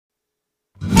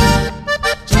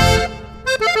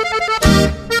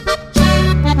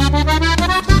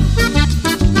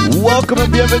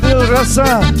Welcome and bienvenidos,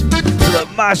 raza, to the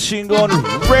Machine Gun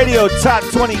Radio Top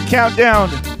 20 Countdown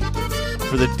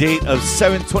for the date of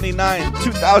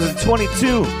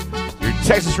 7/29/2022. Your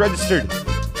Texas registered,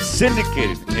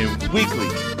 syndicated, and weekly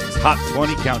Top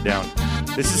 20 Countdown.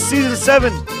 This is Season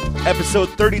 7, Episode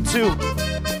 32,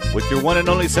 with your one and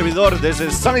only servidor desde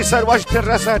Sunnyside, Washington,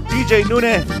 raza, DJ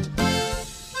Nune.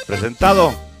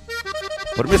 Presentado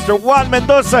por Mr. Juan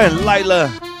Mendoza and Laila.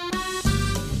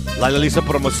 Laila le hizo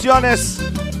promociones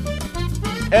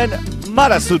en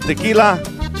Marazul Tequila.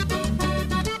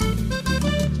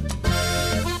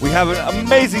 We have an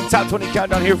amazing Top 20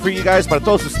 Countdown here for you guys, para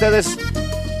todos ustedes.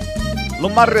 Lo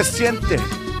más reciente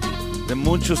de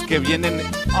muchos que vienen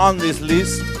on this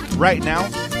list right now,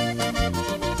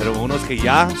 pero unos que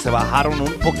ya se bajaron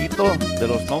un poquito de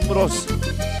los números.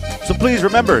 So please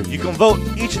remember, you can vote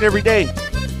each and every day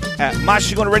at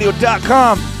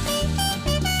machinegunradio.com.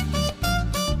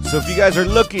 So if you guys are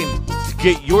looking to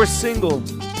get your single,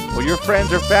 or your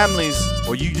friends or families,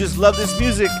 or you just love this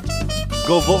music,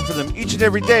 go vote for them each and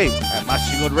every day at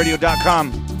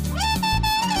machinegunradio.com.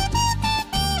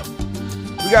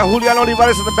 We got Julian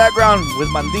Olivares in the background with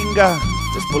Mandinga,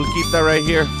 this polquita right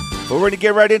here. But we're going to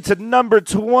get right into number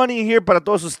 20 here para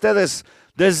todos ustedes.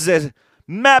 This is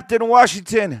Mapton,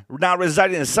 Washington, now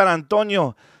residing in San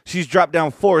Antonio. She's dropped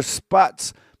down 4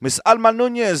 spots. Miss Alma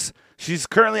Núñez, she's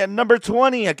currently at number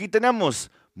 20. Aquí tenemos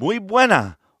Muy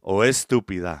Buena o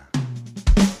Estúpida.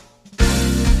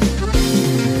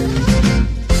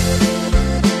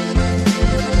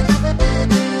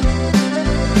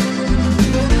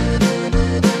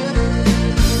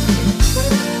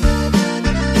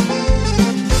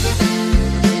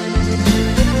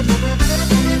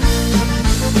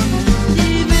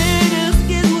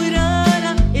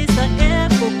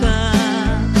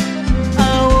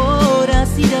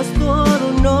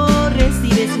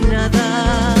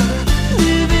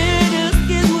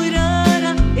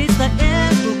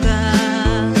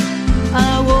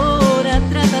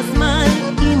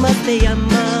 Te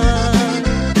llaman.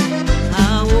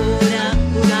 Ahora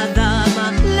una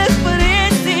dama les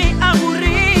parece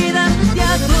aburrida, te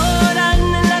adoran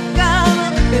en la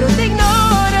cama, pero te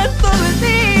ignoran todo el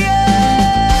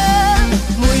día.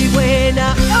 Muy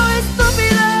buena o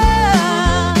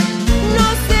estúpida, no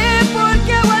sé por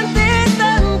qué aguanté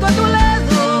tanto a tu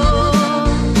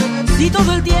lado. Si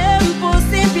todo el tiempo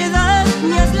sin piedad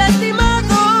me has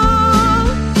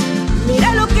lastimado,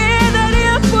 mira lo que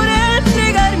daría por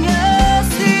entregarme así.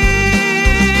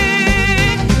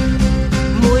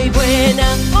 Muy buena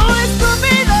o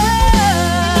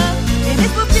estúpida, en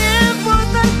estos tiempos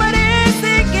tal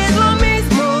parece que es lo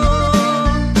mismo.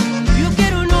 Yo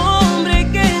quiero un hombre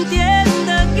que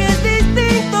entienda que es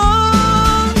distinto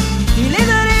y le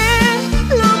daré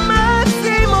lo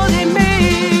máximo de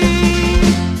mí.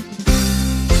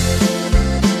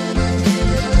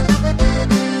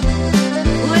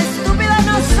 O estúpida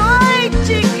no soy,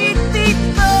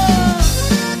 chiquitito.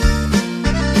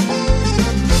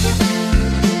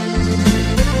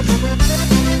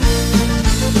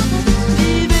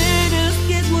 Y verás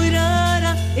que es muy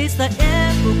rara esta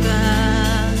época.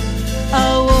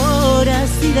 Ahora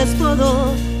si das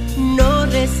todo, no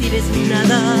recibes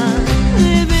nada.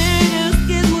 De veras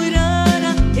que es muy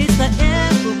rara esta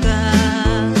época.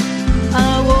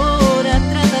 Ahora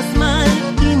tratas mal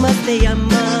y más te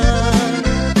llaman.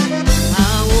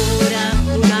 Ahora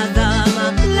una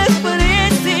dama les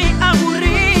parece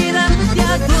aburrida, te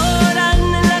adoran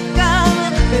en la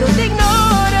cama, pero te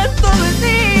ignoran todo el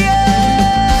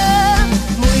día.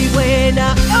 Muy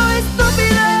buena o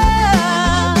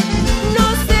estúpida, no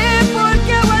sé por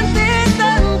qué aguanté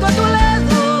tanto a tu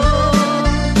lado.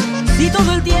 Si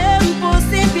todo el tiempo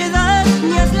sin piedad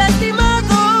me has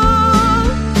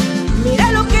lastimado,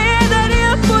 mira lo que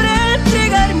daría por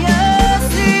entregarme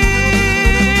así.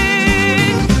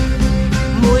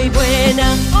 Muy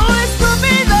buena o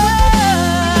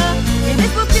estúpida, en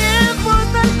estos tiempos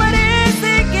tal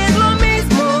parece que es lo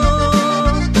mismo.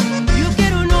 Yo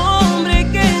quiero un hombre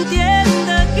que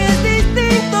entienda que es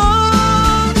distinto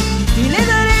y le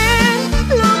daré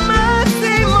lo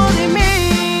máximo de mí.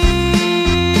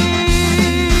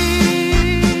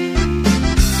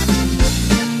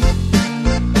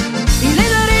 Y le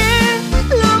daré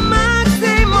lo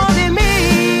máximo de mí.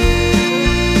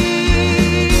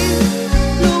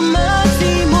 Lo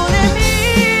máximo de mí.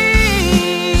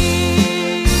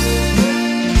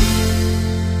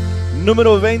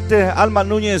 Número 20, Alma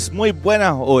Núñez, Muy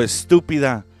Buena o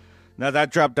Estúpida. Now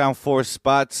that dropped down 4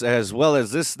 spots, as well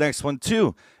as this next one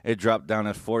too. It dropped down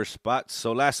at 4 spots.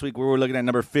 So last week we were looking at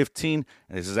number 15,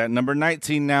 and this is at number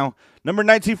 19 now. Number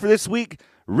 19 for this week,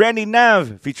 Randy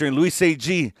Nav featuring Luis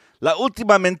A.G., La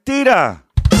Última Mentira.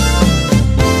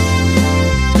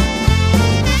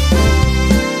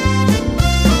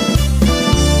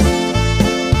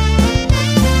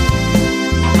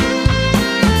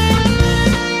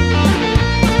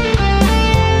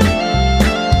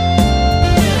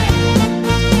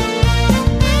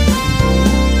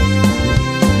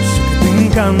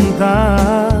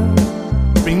 Encanta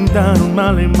pintar una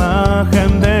mala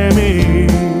imagen de mí,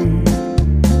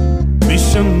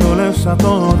 diciéndoles a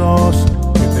todos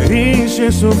que te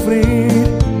hice sufrir.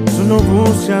 Solo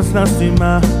buscas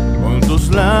lástima con tus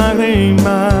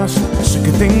lágrimas. Sé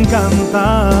que te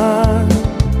encanta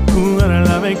jugar a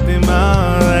la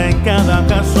víctima en cada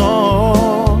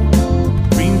caso,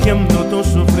 fingiendo tu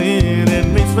sufrir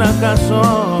en mis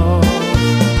fracasos,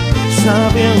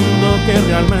 sabiendo que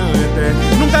realmente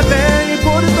nunca te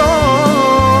importó.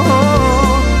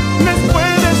 Les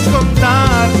puedes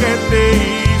contar que te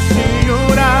hice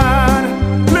llorar,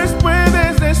 les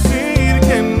puedes decir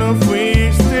que no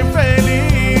fuiste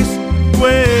feliz,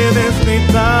 puedes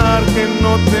gritar que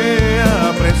no te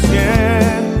aprecié,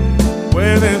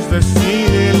 puedes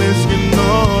decirles que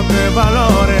no te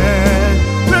valoré,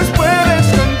 les puedes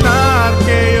contar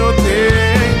que yo te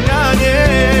engañé,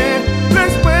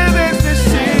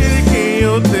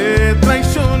 te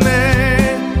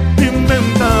traicioné.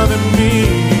 Inventa de mí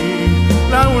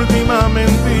la última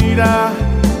mentira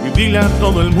y dile a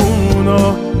todo el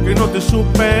mundo que no te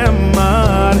supe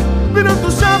amar, pero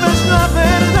tú sabes la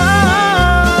verdad.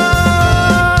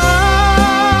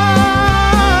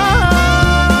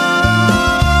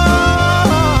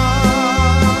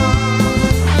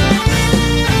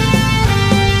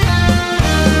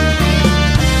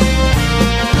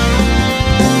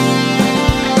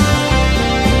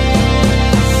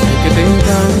 Te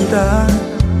encanta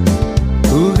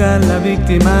jugar la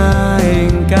víctima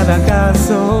en cada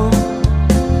caso,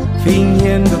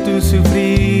 fingiendo tu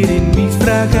sufrir en mis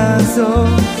fracasos,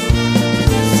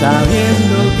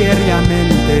 sabiendo que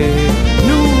realmente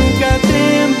nunca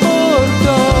te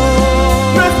importó.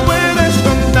 Les puedes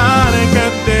contar que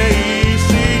te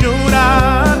hice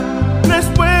llorar, les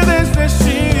puedes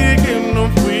decir que no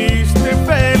fuiste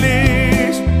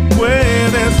feliz,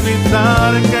 puedes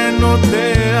gritar que no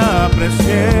te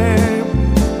aprecié,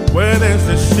 puedes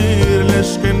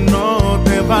decirles que no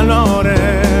te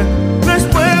valoré, les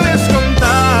puedes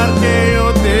contar que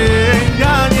yo te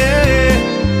engañé,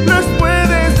 les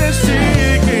puedes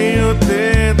decir que yo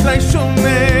te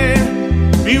traicioné.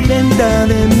 Inventa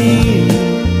de mí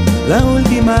la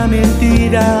última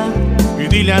mentira y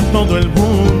dile a todo el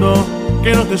mundo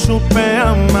que no te supe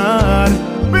amar,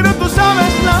 pero tú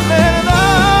sabes la verdad.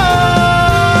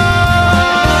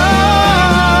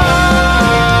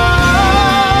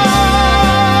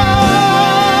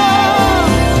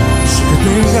 Te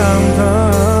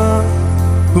encanta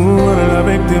jugar a la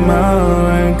víctima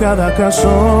en cada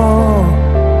caso,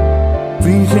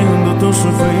 fingiendo tu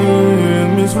sufrir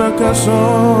mis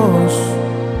fracasos,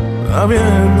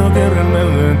 sabiendo que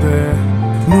realmente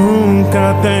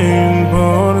nunca te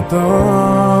importó,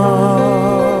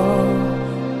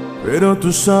 pero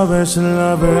tú sabes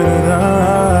la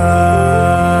verdad.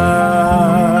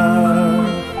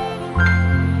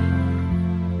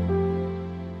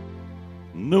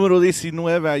 Número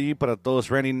 19 allí para todos,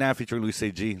 Randy Nav featuring Luis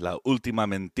A.G., La Última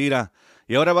Mentira.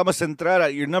 Y ahora vamos a entrar a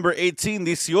your number 18,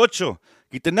 18.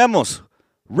 Aquí tenemos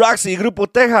Roxy y Grupo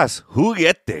Texas,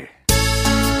 Juguete.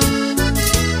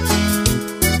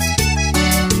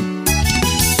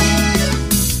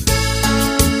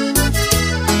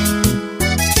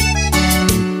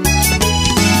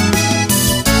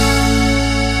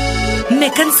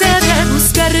 Me cansé de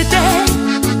buscarte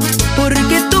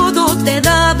porque todo te he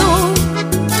dado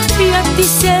y a ti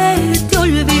se te ha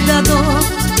olvidado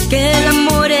que el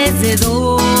amor es de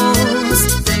dos.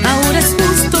 Ahora es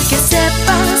justo que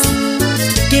sepas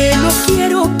que no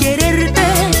quiero quererte.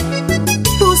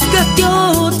 Búscate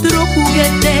otro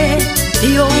juguete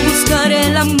y yo buscaré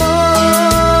el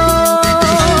amor.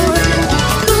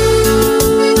 Tú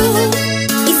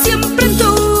y siempre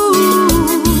tú,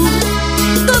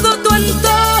 todo tu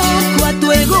antojo, a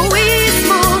tu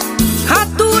egoísmo, a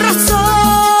tu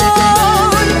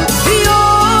razón. Yo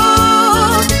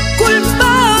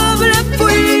culpable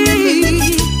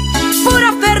fui por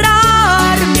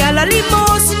aferrarme a la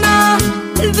limosna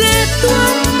de tu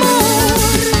amor.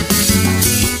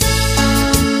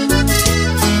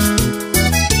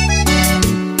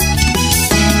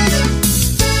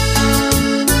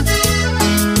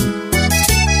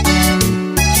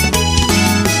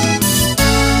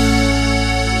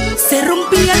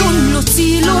 acabaron los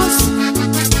hilos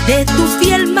de tu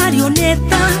fiel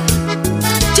marioneta.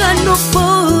 Ya no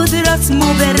podrás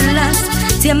moverlas,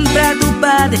 siempre a tu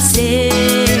padecer.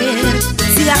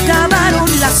 Se acabaron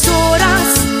las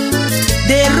horas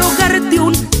de rogarte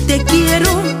un te quiero,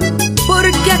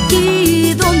 porque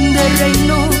aquí donde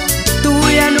reino tú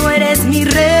ya no eres mi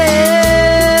rey.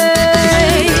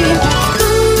 Tú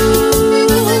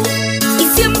y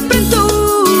siempre tú,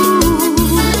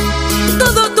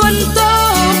 todo tu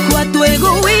antojo, a tu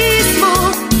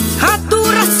egoísmo, a tu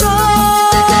razón.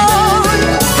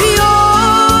 Yo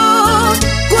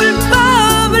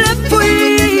culpable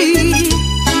fui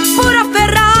por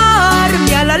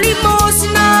aferrarme a la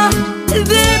limosna de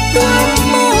tu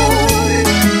amor.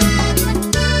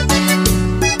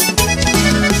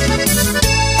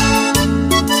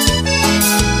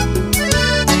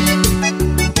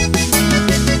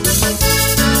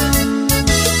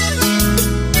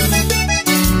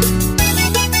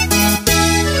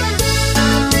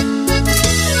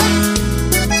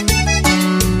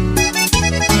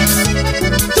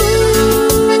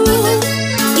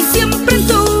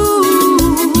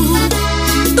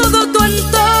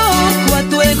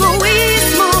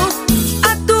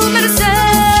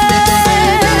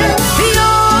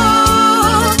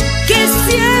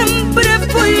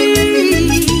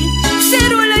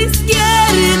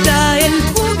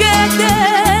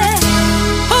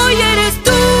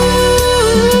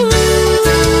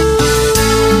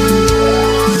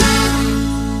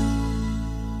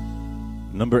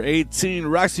 Number 18,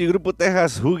 Roxy Grupo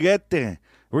Texas, Juguete.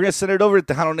 We're going to send it over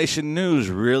to Tejano Nation News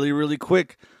really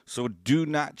quick, so do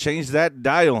not change that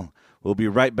dial. We'll be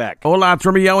right back. Hola, it's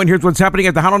Romeo, and here's what's happening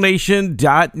at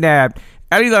TejanoNation.net.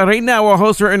 Elida Reina will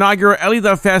host her inaugural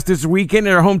Elida Fest this weekend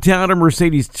in her hometown of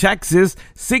Mercedes, Texas.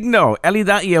 Signo,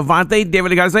 Elida y Avante,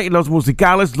 David Garza y Los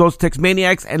Musicales, Los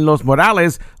Tex-Maniacs, and Los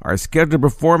Morales are scheduled to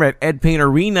perform at Ed Payne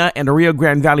Arena and the Rio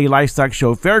Grande Valley Livestock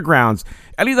Show Fairgrounds.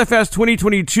 Elida Fest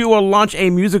 2022 will launch a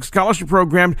music scholarship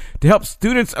program to help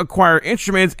students acquire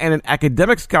instruments and an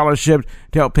academic scholarship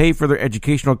to help pay for their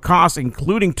educational costs,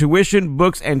 including tuition,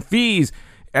 books, and fees.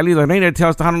 Elida Reina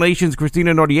tells Tejano Nation's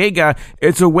Christina Noriega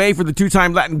it's a way for the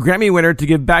two-time Latin Grammy winner to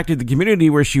give back to the community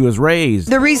where she was raised.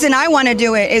 The reason I want to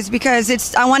do it is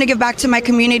because I want to give back to my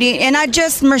community, and not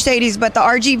just Mercedes, but the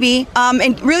RGB,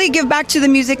 and really give back to the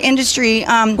music industry.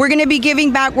 We're going to be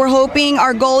giving back. We're hoping,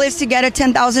 our goal is to get a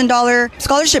 $10,000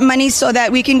 scholarship money so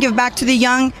that we can give back to the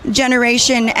young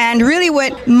generation. And really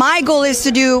what my goal is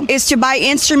to do is to buy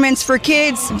instruments for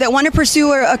kids that want to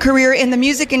pursue a career in the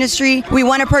music industry. We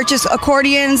want to purchase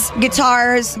accordions,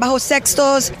 guitars, bajo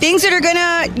sextos, things that are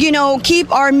gonna,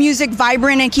 keep our music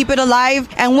vibrant and keep it alive.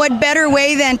 And what better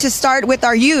way than to start with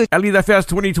our youth? Elida Fest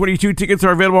 2022 tickets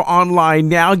are available online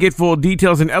now. Get full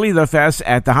details in Elida Fest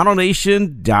at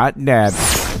TejanoNation.net.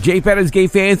 Jay Pettis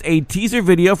gave fans a teaser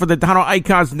video for the Tejano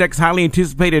Icon's next highly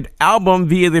anticipated album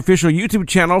via the official YouTube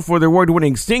channel for the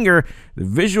award-winning singer. The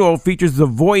visual features The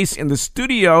Voice in the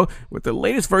studio with the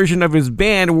latest version of his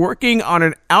band working on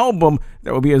an album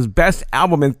that will be his best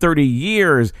album in 30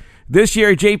 years. This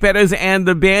year, Jay Pettis and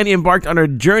the band embarked on a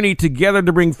journey together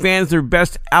to bring fans their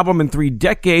best album in 3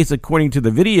 decades, according to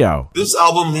the video. This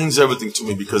album means everything to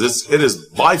me because it is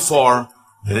by far,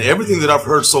 and everything that I've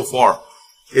heard so far,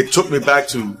 it took me back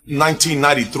to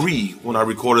 1993 when I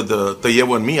recorded the Te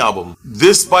Llevo en Mi album.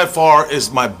 This by far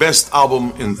is my best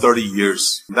album in 30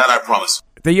 years. That I promise.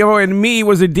 Te Llevo en Mi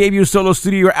was a debut solo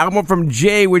studio album from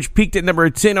Jay, which peaked at number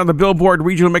 10 on the Billboard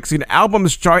Regional Mexican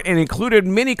Albums chart and included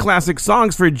many classic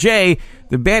songs for Jay.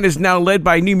 The band is now led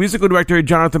by new musical director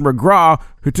Jonathan McGraw,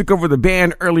 who took over the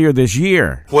band earlier this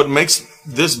year. What makes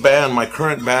this band, my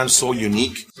current band, so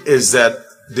unique is that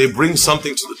they bring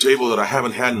something to the table that I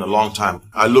haven't had in a long time.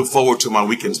 I look forward to my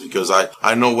weekends because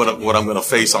I know what I'm going to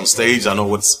face on stage. I know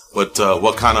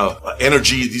what kind of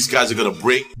energy these guys are going to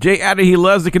bring. Jay added he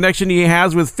loves the connection he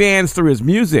has with fans through his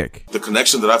music. The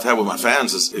connection that I've had with my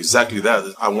fans is exactly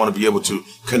that. I want to be able to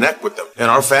connect with them. And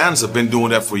our fans have been doing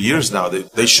that for years now.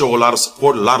 They show a lot of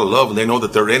support, a lot of love, and they know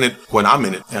that they're in it when I'm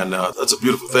in it. And that's a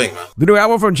beautiful thing, man. The new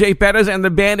album from Jay Pettis and the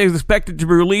band is expected to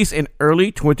be released in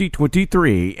early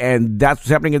 2023. And that's what's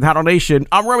happening in Tejano Nation.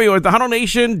 I'm Romeo at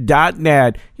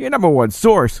TejanoNation.net, your number one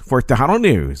source for Tejano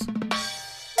News.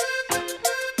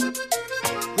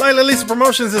 Lila Lisa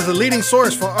Promotions is the leading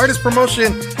source for artist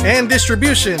promotion and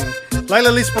distribution. Lila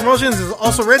Lisa Promotions is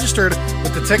also registered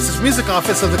with the Texas Music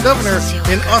Office of the Governor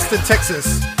in Austin,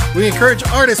 Texas. We encourage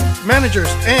artists, managers,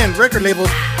 and record labels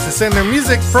to send their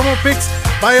music, promo pics,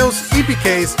 bios,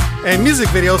 EPKs, and music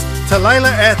videos to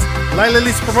Lila at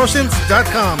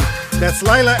LilaLisaPromotions.com. That's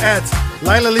Lila at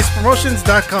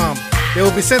LilaLisaPromotions.com. They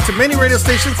will be sent to many radio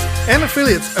stations and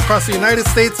affiliates across the United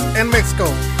States and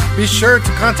Mexico. Be sure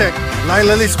to contact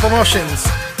Laila Liz Promotions.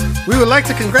 We would like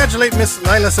to congratulate Miss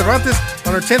Laila Cervantes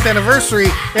on her 10th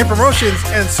anniversary in promotions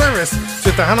and service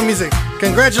to Tejano music.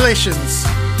 Congratulations!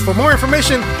 For more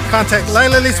information, contact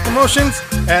Laila Liz Promotions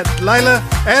at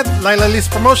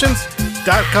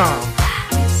laila@lailalizpromotions.com.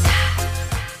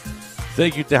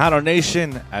 Thank you, Tejano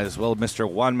Nation, as well as Mr.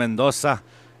 Juan Mendoza.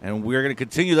 And we're going to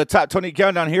continue the Top 20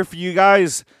 Countdown here for you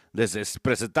guys.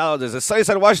 Presentado desde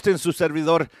Cesar, Washington, su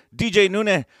servidor, DJ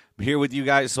Nune, here with you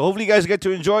guys. So hopefully you guys get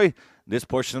to enjoy this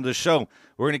portion of the show.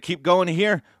 We're going to keep going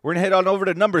here. We're going to head on over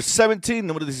to number 17,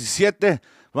 número 17.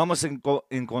 Vamos a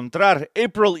encontrar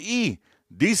April E.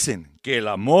 Dicen que el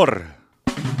amor.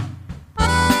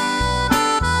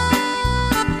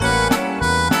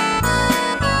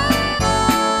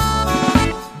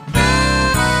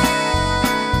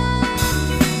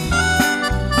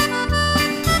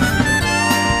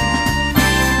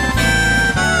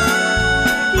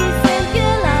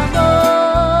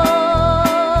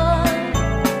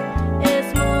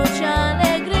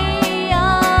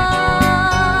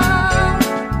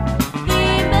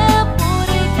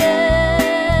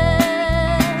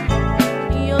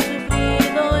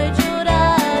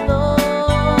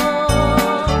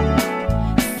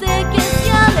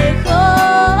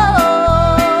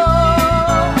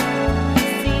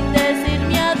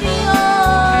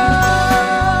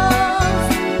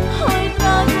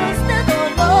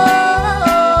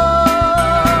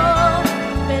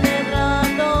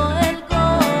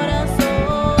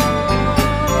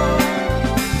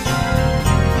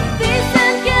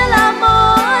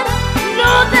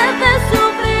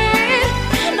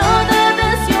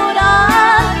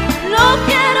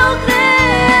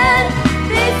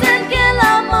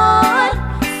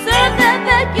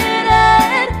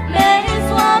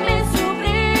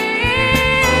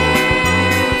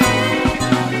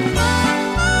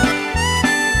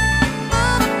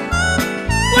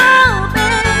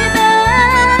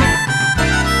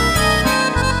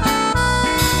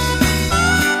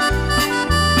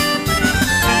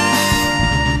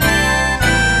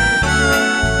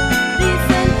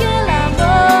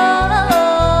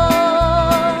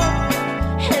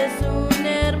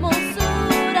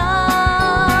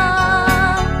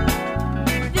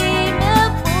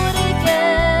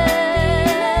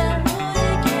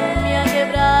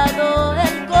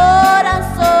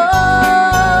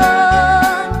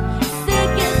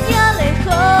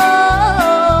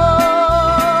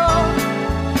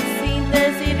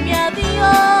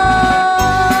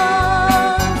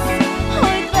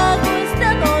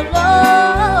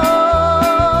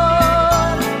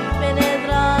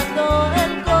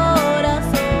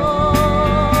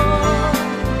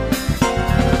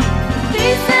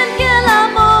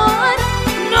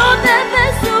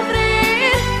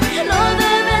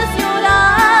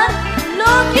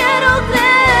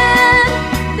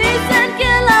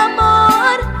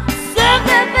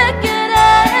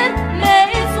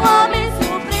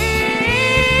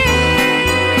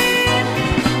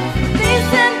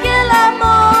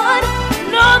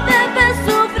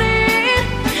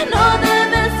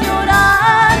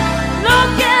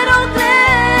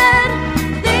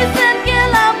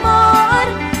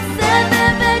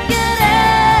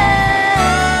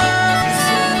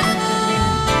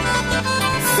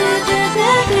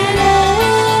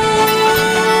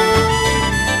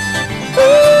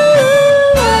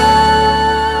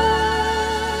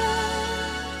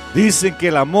 Dicen que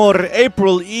el amor,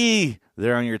 April E.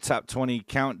 They're on your top 20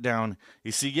 countdown.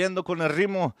 Y siguiendo con el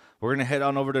ritmo, we're going to head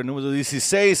on over to número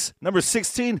 16. Number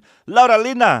 16, Laura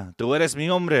Lina, tú eres mi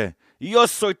hombre y yo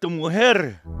soy tu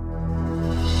mujer.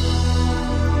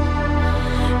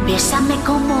 Bésame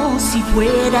como si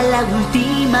fuera la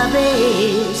última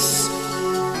vez,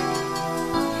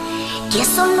 que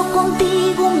solo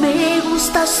contigo me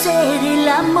gusta hacer el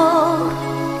amor.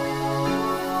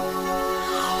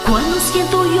 Cuando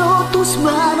siento yo tus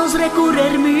manos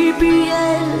recorrer mi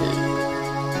piel,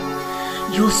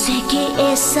 yo sé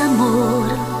que es amor,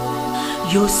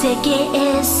 yo sé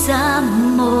que es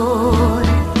amor.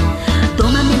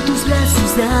 Tómame en tus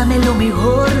brazos, dame lo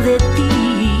mejor de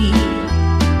ti.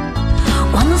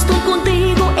 Cuando estoy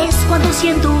contigo es cuando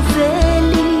siento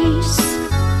feliz.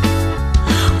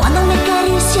 Cuando me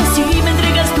acaricias y me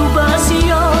entregas tu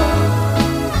pasión,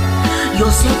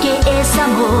 yo sé que es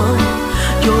amor,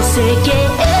 yo sé que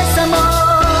es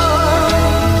amor.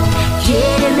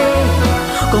 Quiéreme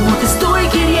como te estoy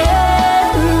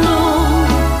queriendo.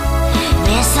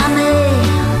 Bésame,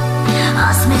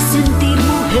 hazme sentir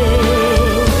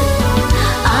mujer.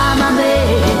 Ámame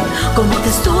como te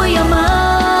estoy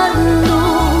amando.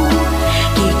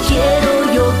 Que quiero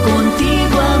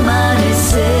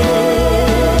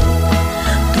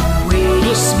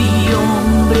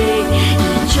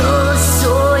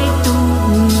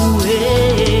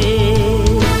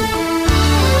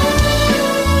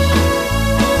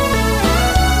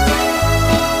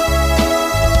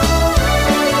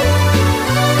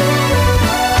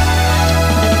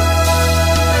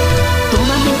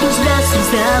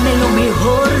lo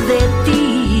mejor de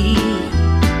ti.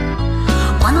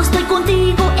 Cuando estoy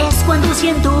contigo es cuando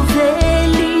siento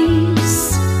feliz.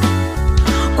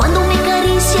 Cuando me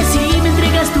acaricias y me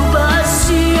entregas tu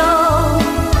pasión,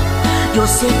 yo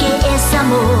sé que es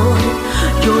amor,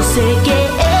 yo sé que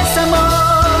es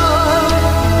amor.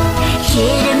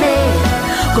 Quiéreme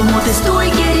como te estoy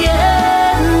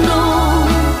queriendo.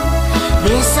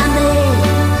 Bésame,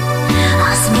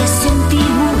 hazme sentir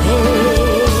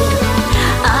mujer.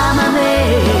 Ámame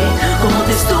como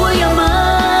te estoy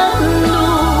amando,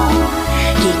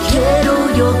 que quiero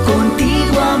yo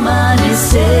contigo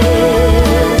amanecer.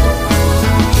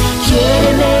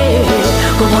 Quiéreme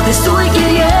como te estoy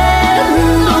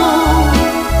queriendo.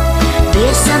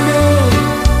 Bésame,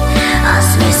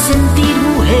 hazme sentir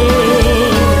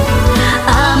mujer.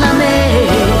 Ámame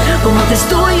como te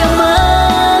estoy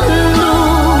amando,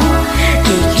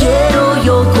 que quiero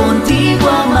yo contigo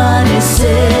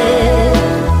amanecer.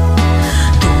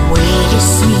 Tú eres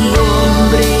mi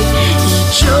hombre y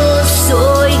yo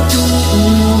soy tu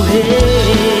mujer.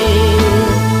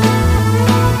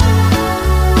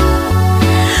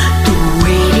 Tú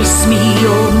eres mi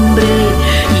hombre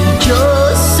y yo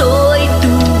soy tu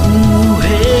mujer.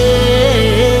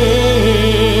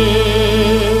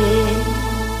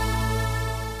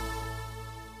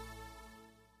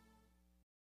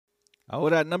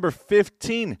 Ahora, number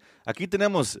 15. Aquí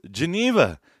tenemos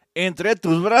Geneva, Entre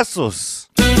tus brazos.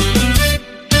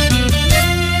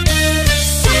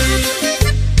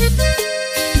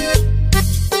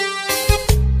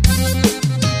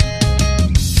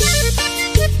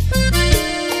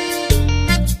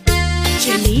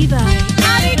 Geneva.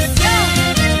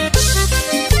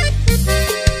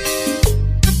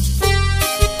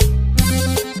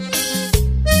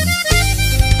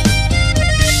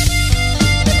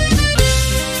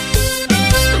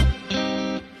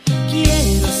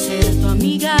 Quiero ser tu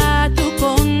amiga, tu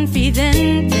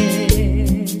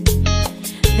confidente.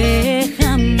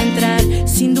 Déjame entrar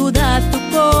sin duda a tu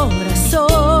corazón.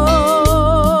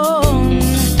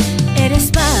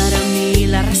 Eres para mí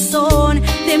la razón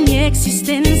de mi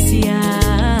existencia.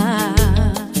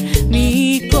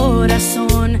 Mi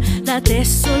corazón late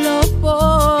solo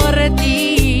por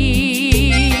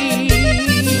ti.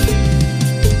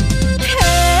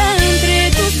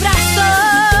 Entre tus brazos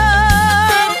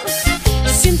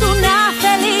siento una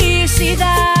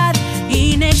felicidad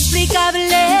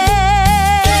inexplicable.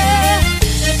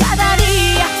 Cada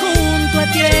día junto a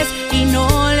ti es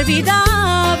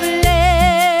inolvidable.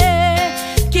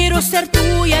 Quiero ser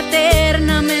tuya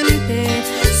eternamente,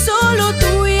 solo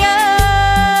tuya.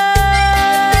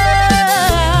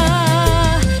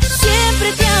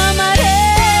 Siempre te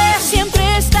amaré,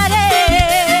 siempre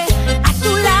estaré a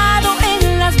tu lado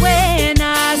en las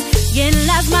buenas y en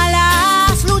las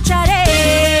malas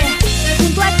lucharé.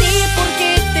 Junto a ti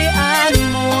porque te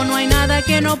amo, no hay nada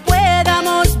que no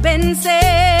podamos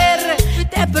vencer.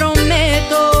 Te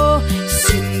prometo,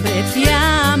 siempre te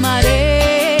amaré.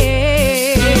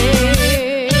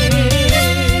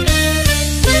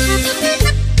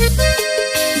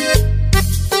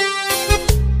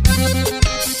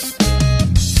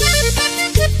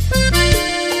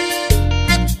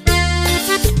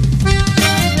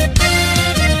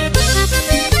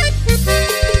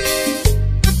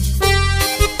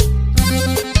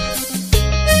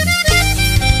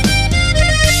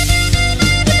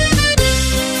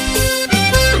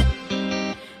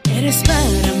 Eres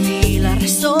para mí la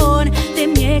razón de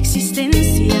mi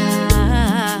existencia.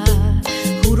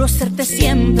 Juro serte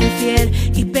siempre fiel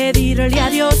y pedirle a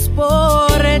Dios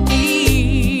por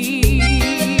ti.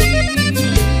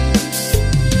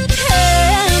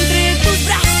 Entre tus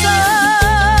brazos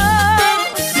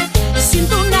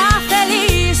siento una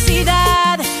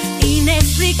felicidad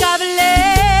inexplicable.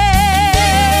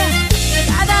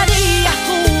 Cada día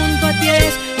junto a ti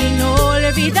es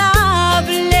inolvidable.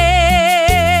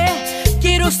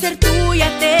 Quiero ser tuya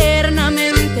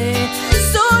eternamente,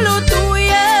 solo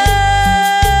tuya.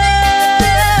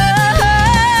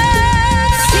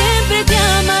 Siempre te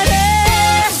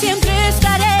amaré, siempre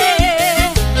estaré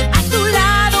a tu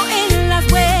lado en las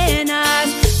buenas,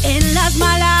 en las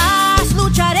malas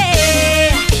lucharé.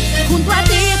 Junto a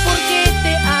ti porque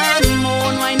te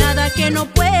amo, no hay nada que no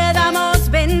podamos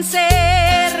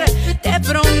vencer. Te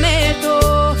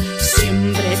prometo,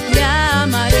 siempre te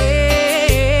amaré.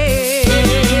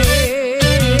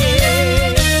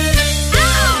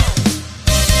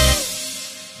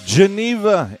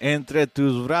 Geneva, Entre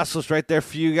tus brazos, right there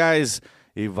for you guys.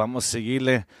 Y vamos a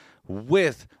seguirle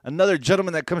with another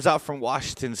gentleman that comes out from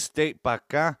Washington State, pa'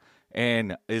 acá,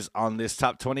 and is on this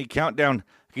top 20 countdown.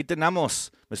 Aquí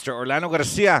tenemos Mr. Orlando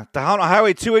Garcia, Tejano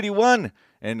Highway 281,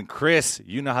 And Chris,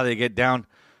 you know how they get down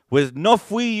with No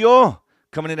Fui Yo,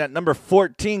 coming in at number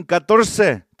 14,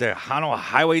 14, Tejano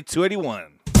Highway 281.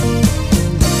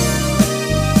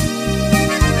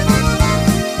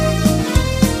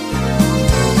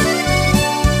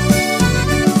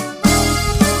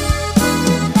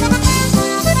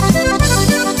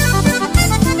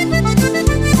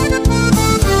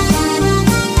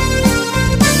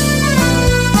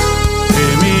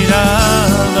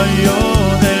 Yo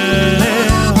de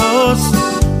lejos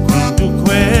con tu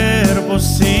cuerpo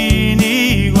sin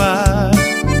igual,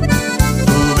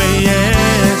 tu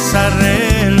belleza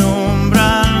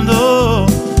relumbrando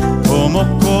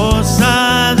como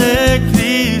cosa de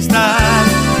cristal.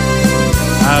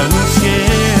 Aún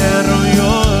cierro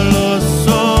yo los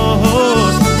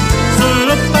ojos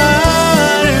solo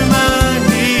para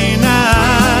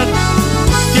imaginar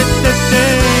que te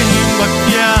tengo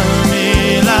aquí a mi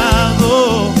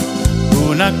lado.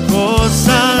 Una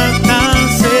cosa tan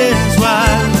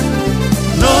sensual,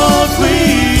 no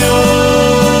fui yo,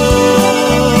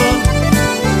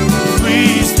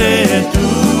 fuiste tú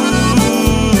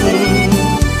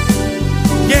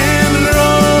quien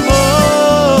robó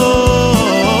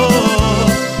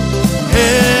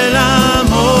el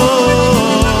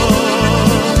amor,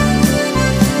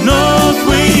 no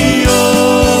fui yo,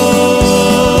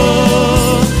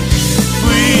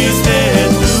 fuiste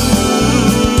tú.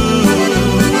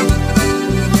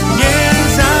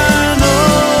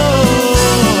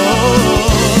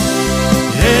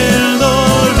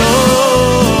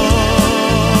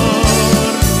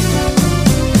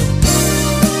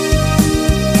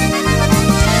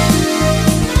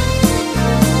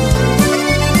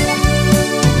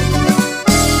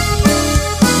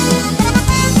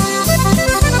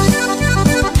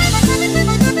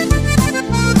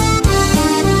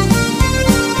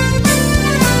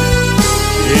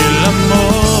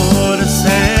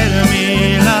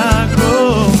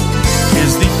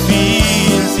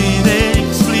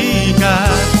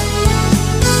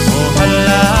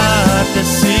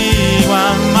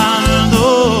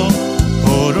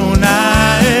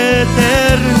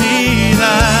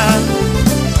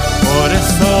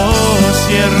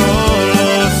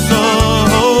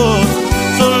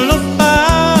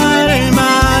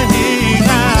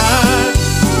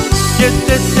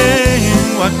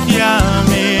 Aquí a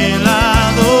mi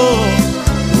lado,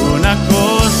 una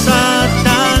cosa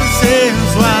tan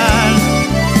sensual,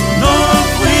 no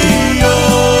fui yo,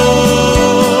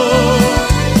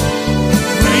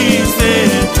 fuiste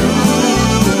tú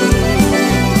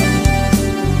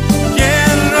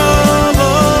quien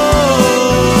robó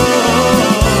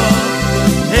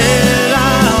el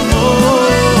amor,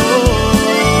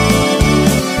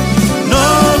 no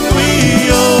fui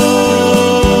yo.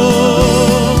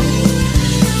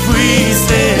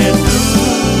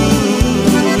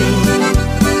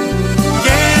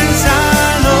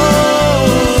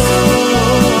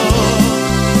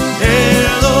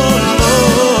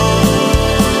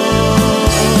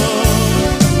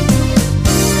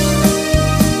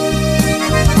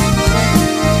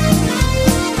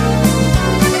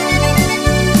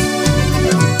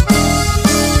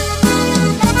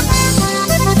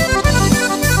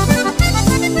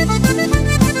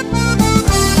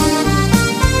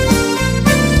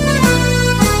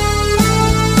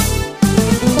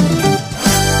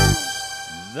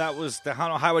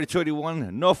 Tejano Highway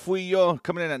 281, No Fui Yo,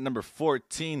 coming in at number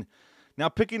 14. Now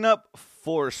picking up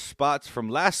 4 spots from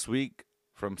last week,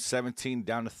 from 17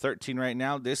 down to 13 right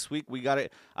now. This week we got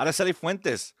it. Araceli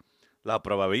Fuentes, La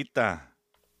Probadita.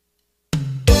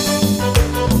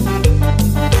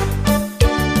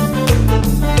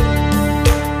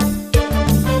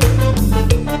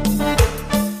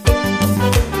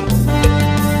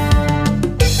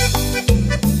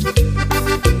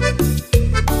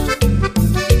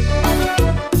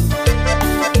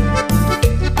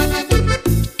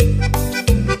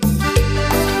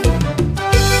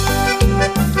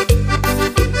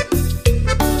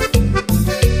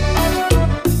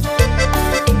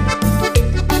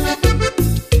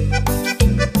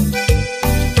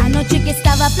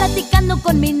 Platicando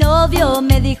con mi novio,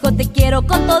 me dijo te quiero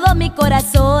con todo mi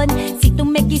corazón. Si tú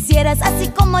me quisieras así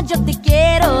como yo te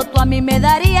quiero, tú a mí me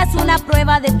darías una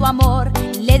prueba de tu amor.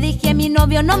 Le dije a mi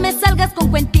novio no me salgas con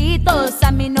cuentitos,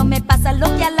 a mí no me pasa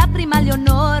lo que a la prima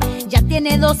Leonor. Ya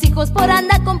tiene 2 hijos por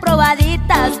andar con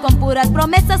probaditas, con puras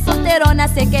promesas solterona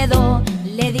se quedó.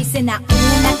 Le dicen a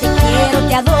una te quiero,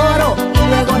 te adoro, y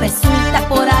luego resulta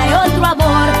por ahí otro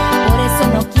amor. Por eso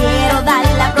no quiero dar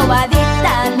la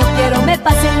probadita, no quiero me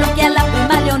pasen lo que a la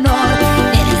prima Leonor.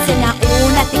 Le dicen a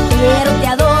una te quiero, te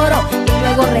adoro, y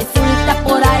luego resulta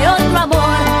por ahí otro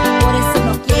amor. Por eso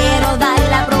no quiero dar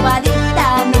la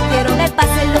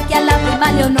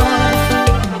honor.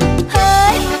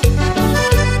 Ay,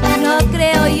 no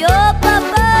creo yo,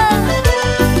 papá.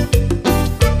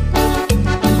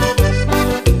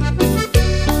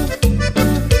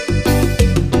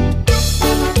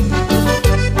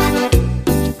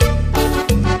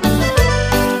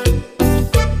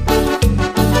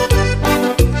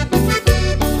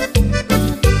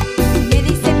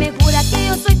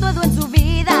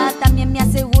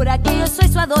 Que yo soy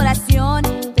su adoración,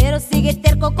 pero sigue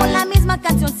terco con la misma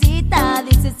cancioncita.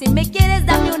 Dice, si me quieres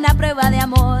dame una prueba de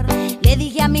amor. Le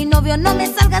dije a mi novio, no me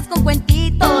salgas con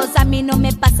cuentitos, a mí no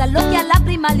me pasa lo que a la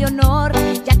prima Leonor.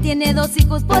 Ya tiene 2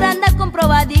 hijos por andar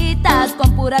comprobaditas,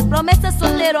 con puras promesas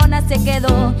solterona se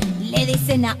quedó. Le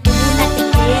dicen a una,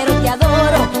 te quiero, te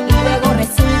adoro, y luego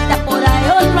resulta por ahí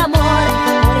otro amor.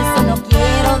 Por eso no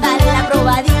quiero darle la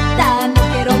probadita, no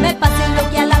quiero me pase lo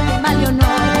que a la prima Leonor.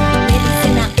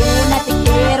 Te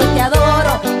quiero, te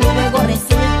adoro, y luego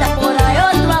resulta por ahí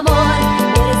otro amor.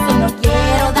 Por eso no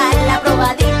quiero dar la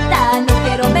probadita, no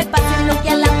quiero me pase lo que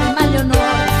a la prima Leonor.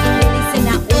 Le dicen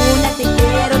a una, te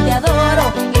quiero, te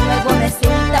adoro, y luego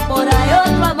resulta por ahí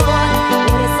otro amor.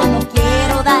 Por eso no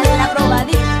quiero dar la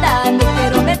probadita, no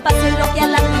quiero me pase lo que a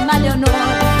la prima Leonor.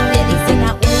 Le dicen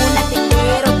a una, te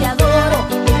quiero, te adoro,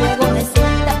 y luego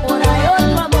resulta por ahí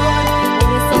otro amor.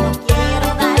 Por eso no quiero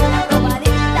dar la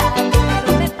probadita, no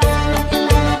quiero me pase.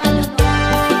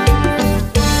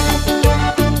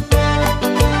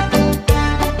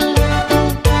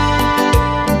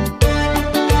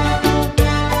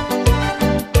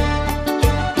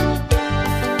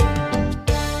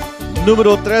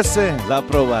 Número 13, La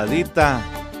Probadita,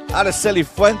 Araceli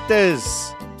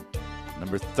Fuentes.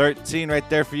 Number 13 right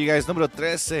there for you guys. Número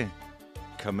 13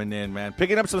 coming in, man.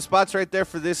 Picking up some spots right there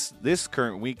for this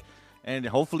current week. And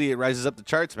hopefully it rises up the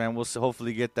charts, man. We'll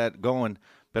hopefully get that going.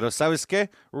 Pero ¿sabes qué?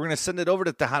 We're going to send it over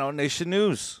to Tejano Nation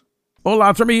News.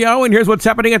 Hola, it's Romeo, and here's what's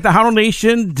happening at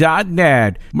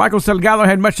TejanoNation.net. Michael Salgado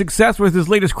had much success with his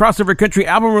latest crossover country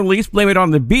album release, Blame It on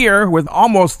the Beer, with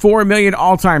almost 4 million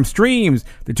all-time streams.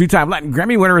 The 2-time Latin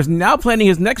Grammy winner is now planning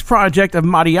his next project of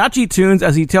mariachi tunes,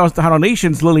 as he tells Tejano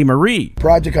Nation's Lily Marie.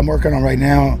 Project I'm working on right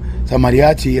now is a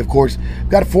mariachi, of course.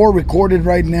 Got 4 recorded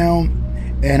right now,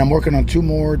 and I'm working on 2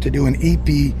 more to do an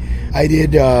EP. I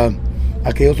did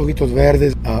Aquellos Ojitos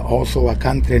Verdes, also Acá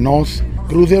Entre Nos,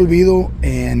 Cruz de Olvido,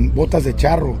 and Botas de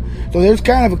Charro. So there's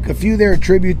kind of a few there, a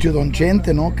tribute to Don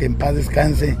Chente, ¿no? Que en paz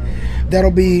descanse.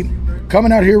 That'll be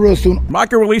coming out here real soon.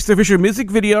 Michael released the official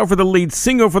music video for the lead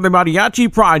single for the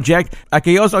mariachi project,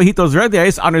 Aquellos Ojitos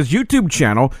Verdes, on his YouTube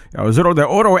channel. Zero de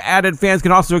Oro added fans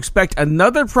can also expect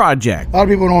another project. A lot of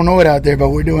people don't know it out there, but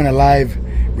we're doing a live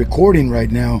recording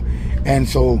right now. And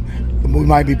so we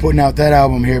might be putting out that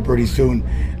album here pretty soon.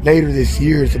 Later this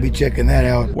year, so be checking that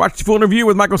out. Watch the full interview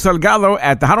with Michael Salgado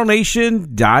at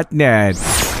TejanoNation.net.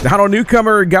 Tejano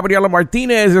newcomer Gabriela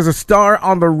Martinez is a star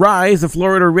on the rise. The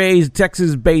Florida-raised,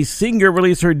 Texas-based singer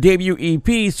released her debut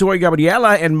EP, Soy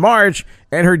Gabriela, in March,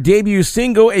 and her debut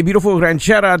single, A Beautiful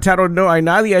Ranchera titled No Hay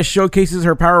Nadie, showcases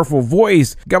her powerful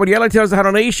voice. Gabriela tells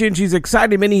Tejano Nation she's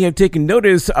excited many have taken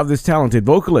notice of this talented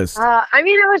vocalist. I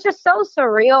mean, it was just so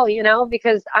surreal, you know,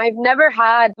 because I've never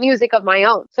had music of my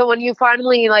own. So when you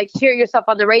finally hear yourself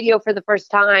on the radio for the first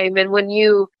time, and when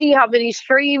you see how many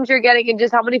streams you're getting and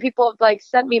just how many people have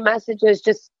sent me messages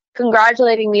just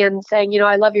congratulating me and saying,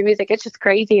 I love your music. It's just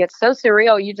crazy. It's so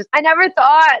surreal. I never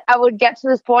thought I would get to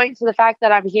this point, to the fact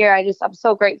that I'm here. I'm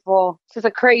so grateful. It's just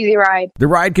a crazy ride. The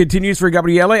ride continues for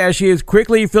Gabriela as she is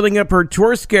quickly filling up her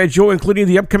tour schedule, including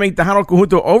the upcoming Tejano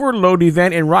Conjunto Overload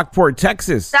event in Rockport,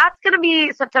 Texas. That's going to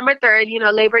be September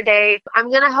 3rd, Labor Day. I'm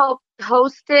going to help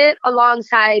host it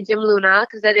alongside Jim Luna,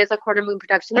 because it is a Quarter Moon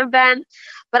production event.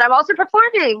 But I'm also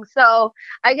performing, so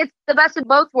I get the best of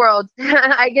both worlds.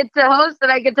 I get to host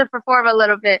and I get to perform a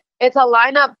little bit. It's a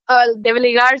lineup of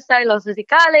David Garza y Los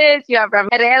Musicales. You have Ram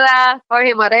Herrera,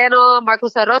 Jorge Moreno,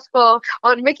 Marcos Orozco,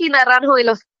 and Mickey Naranjo y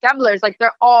Los Gamblers.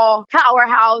 They're all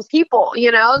powerhouse people,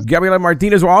 Gabriela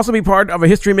Martinez will also be part of a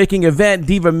history-making event,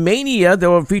 Diva Mania, that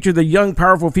will feature the young,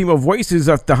 powerful female voices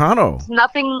of Tejano.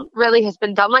 Nothing really has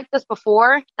been done like this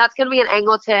before. That's going to be in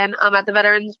Angleton, at the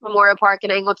Veterans Memorial Park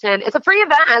in Angleton. It's a free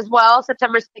event as well,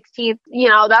 September 16th.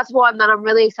 That's one that I'm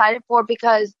really excited for,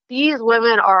 because these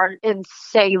women are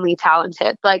insanely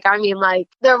talented.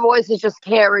 Their voices just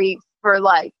carry for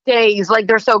days.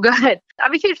 They're so good.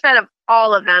 I'm a huge fan of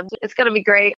all of them. It's going to be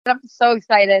great. I'm so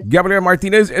excited. Gabriela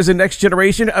Martinez is the next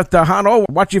generation of Tejano.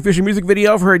 Watch the official music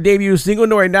video for her debut single,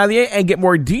 No Hay Nadie, and get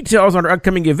more details on her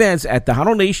upcoming events at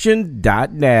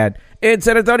TejanoNation.net. In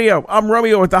San Antonio, I'm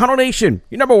Romeo with Tejano Nation,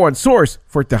 your number one source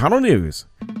for Tejano news.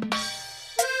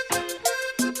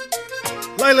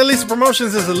 Lila Lisa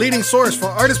Promotions is the leading source for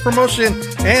artist promotion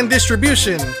and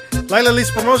distribution. Lila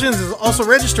Lisa Promotions is also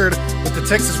registered with the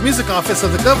Texas Music Office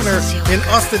of the Governor in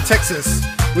Austin, Texas.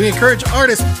 We encourage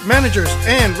artists, managers,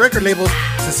 and record labels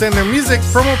to send their music,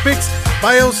 promo pics,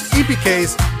 bios,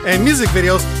 EPKs, and music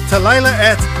videos to Lila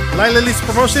at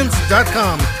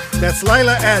LilaLisaPromotions.com. That's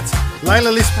Lila at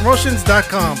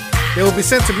LilaLisaPromotions.com. They will be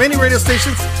sent to many radio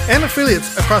stations and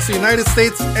affiliates across the United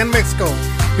States and Mexico.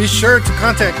 Be sure to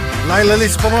contact Lila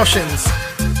Lisa Promotions.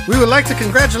 We would like to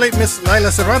congratulate Miss Lila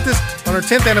Cervantes on her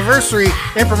 10th anniversary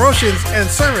in promotions and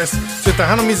service to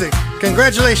Tejano music.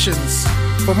 Congratulations!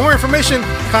 For more information,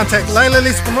 contact Lila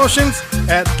Lisa Promotions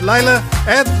at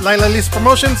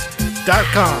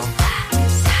LilalisaPromotions.com.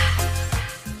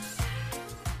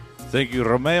 Thank you,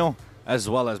 Romeo, as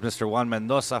well as Mr. Juan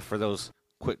Mendoza for those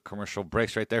quick commercial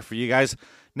breaks right there for you guys.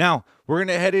 Now, we're going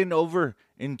to head over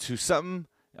into something,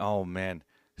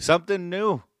 something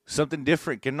new, something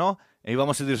different, que no? Y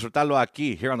vamos a disfrutarlo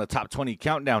aquí, here on the Top 20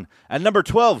 Countdown. At number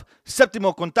 12,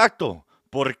 Séptimo Contacto,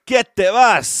 ¿Por qué te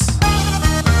vas?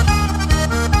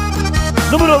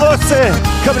 Número 12,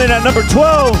 coming in at number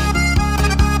 12.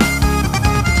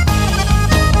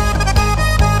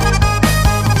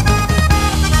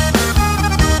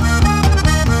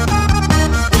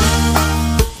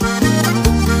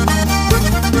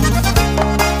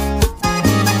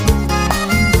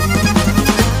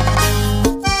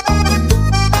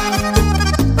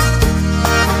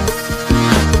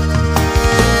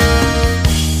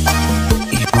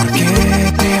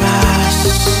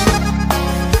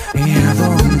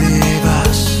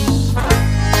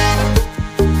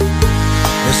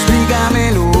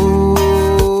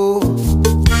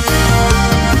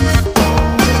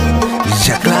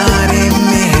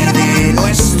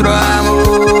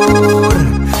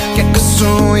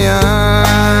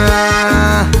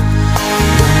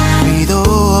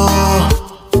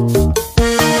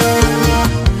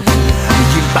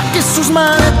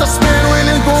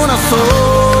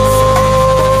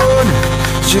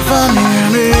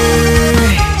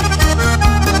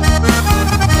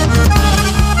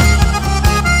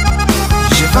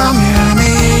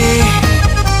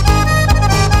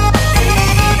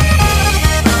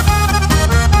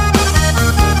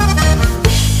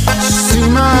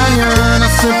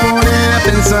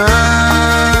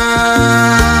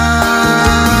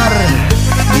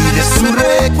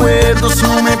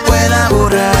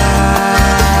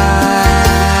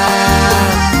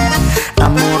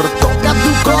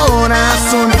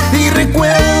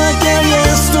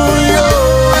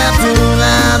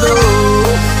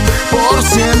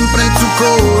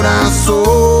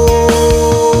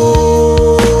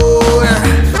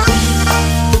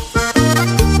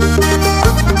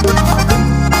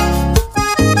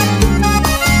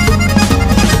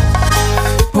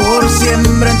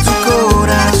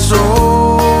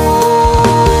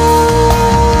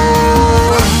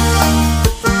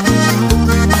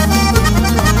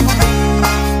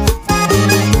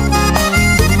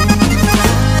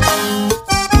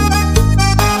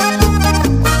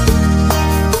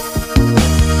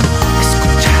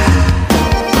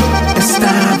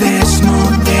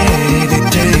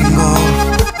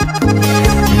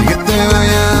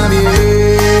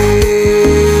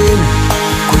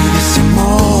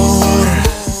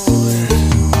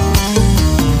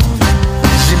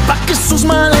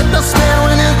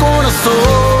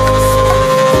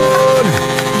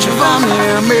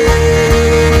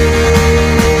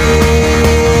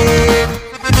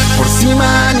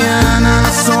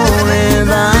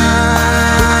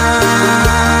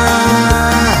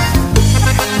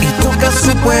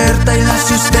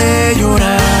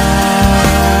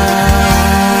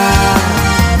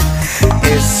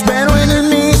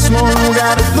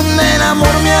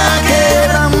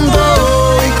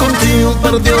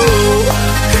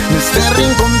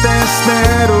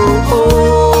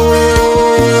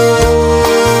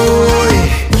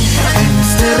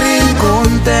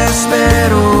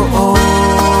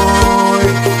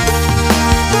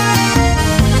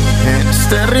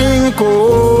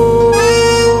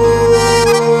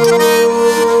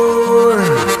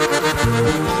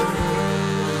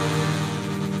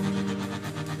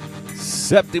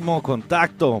 Séptimo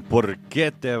Contacto, ¿Por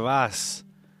qué te vas?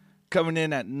 Coming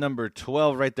in at number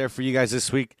 12 right there for you guys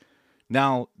this week.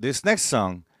 Now, this next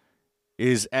song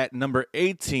is at number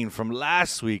 18 from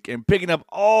last week and picking up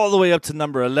all the way up to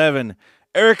number 11.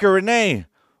 Erica Renee,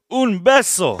 Un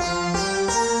Beso.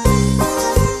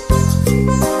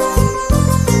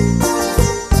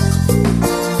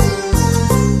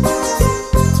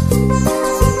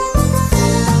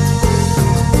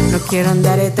 No quiero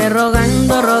andarte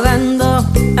rogando,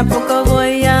 tampoco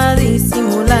voy a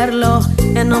disimularlo.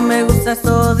 que no me gustas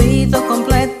todito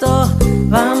completo.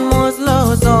 Vamos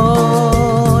los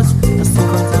dos. Nos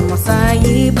encontramos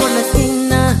ahí por la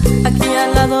esquina, aquí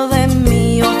al lado de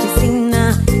mi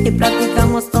oficina, y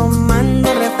platicamos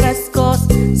tomando refrescos.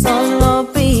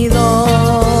 Solo pido,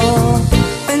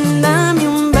 ven, dame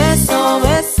un beso,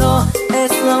 beso.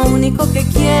 Es lo único que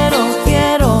quiero,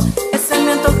 quiero. Que se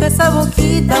me antoje esa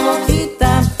boquita,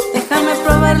 boquita. Déjame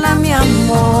probarla, mi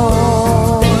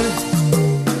amor.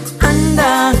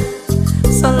 Anda,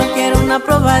 solo quiero una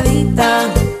probadita,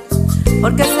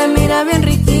 porque se mira bien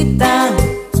riquita.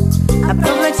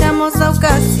 Aprovechamos la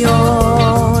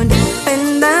ocasión.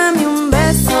 Ven, dame un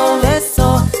beso,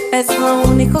 beso. Es lo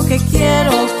único que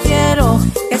quiero, quiero.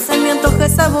 Que se me antoje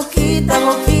esa boquita,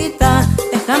 boquita.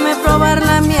 Déjame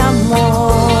probarla, mi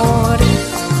amor.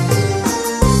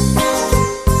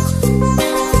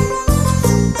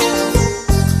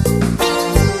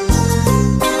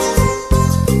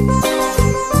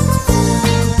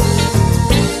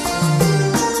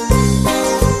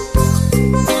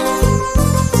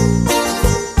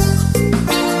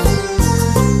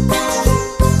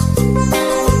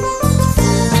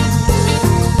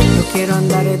 Quiero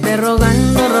andarte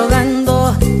rogando,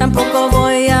 rogando, tampoco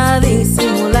voy a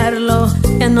disimularlo.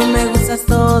 Que no me gustas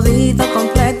todito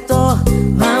completo.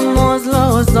 Vamos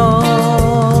los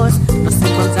dos. Nos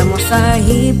encontramos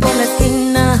ahí por la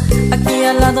esquina, aquí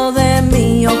al lado de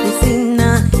mi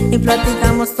oficina, y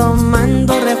platicamos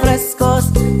tomando refrescos.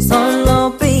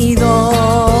 Solo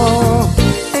pido,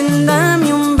 ven,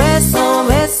 dame un beso,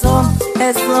 beso.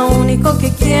 Es lo único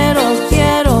que quiero,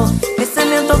 quiero. Que se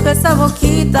me antoje esa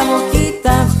boquita,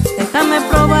 boquita. Déjame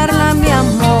probarla, mi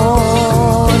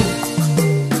amor.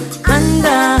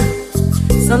 Anda,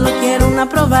 solo quiero una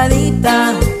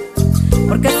probadita,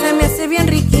 porque se me hace bien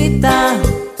riquita.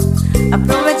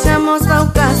 Aprovechamos la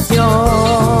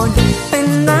ocasión.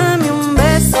 Ven, dame un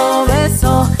beso,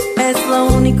 beso. Es lo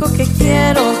único que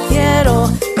quiero, quiero.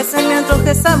 Que se me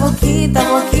antoje esa boquita,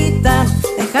 boquita.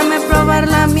 Déjame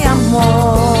probarla, mi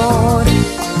amor.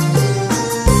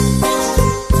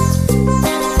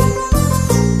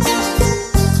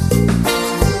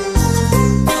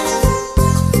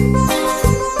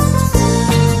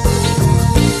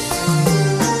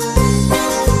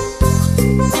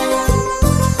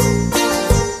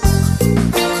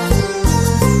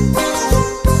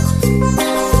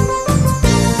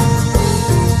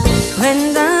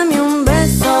 Ven, dame un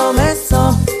beso,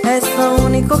 beso. Es lo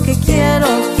único que quiero,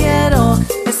 quiero.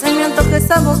 Que se me antoje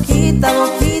esa boquita,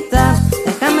 boquita.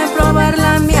 Déjame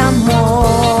probarla, mi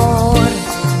amor.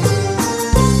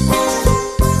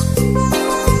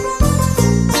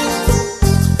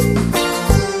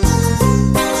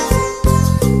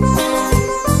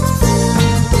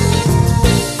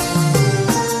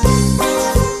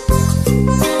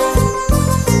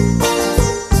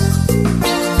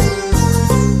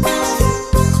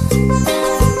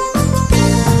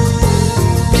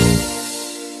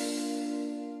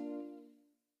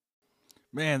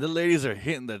 Man, the ladies are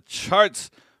hitting the charts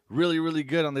really, really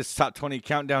good on this top 20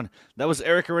 countdown. That was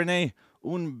Erica Renee,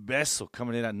 Un Beso,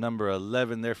 coming in at number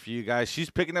 11 there for you guys. She's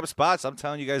picking up spots. I'm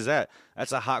telling you guys that.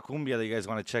 That's a hot cumbia that you guys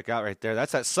want to check out right there.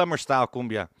 That's that summer style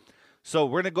cumbia. So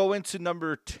we're going to go into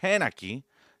number 10 aquí.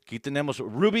 Aquí tenemos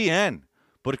Ruby Ann,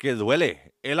 Porque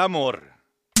Duele el Amor.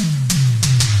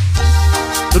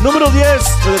 The número 10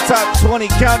 for the top 20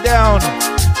 countdown.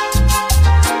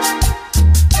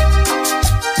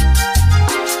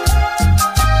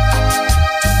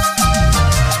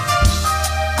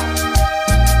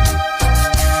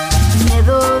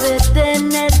 Miedo de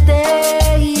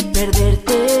tenerte y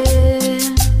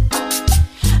perderte.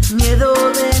 Miedo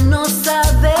de no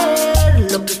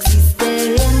saber lo que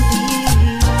existe en ti.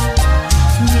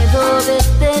 Miedo de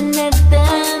tenerte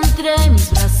entre mis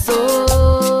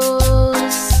brazos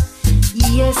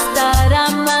y estar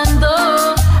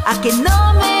amando a que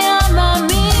no me ama a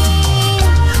mí.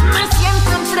 Me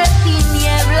siento entre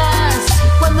tinieblas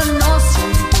cuando no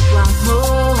siento tu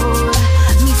amor.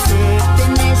 Mi ser te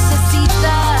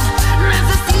necesita,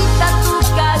 necesita tu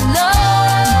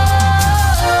calor.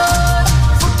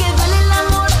 Porque duele el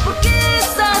amor, porque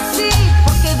es así.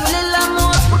 Porque duele el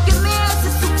amor, porque me hace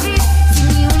sufrir. Si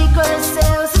mi único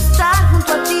deseo es estar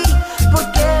junto a ti,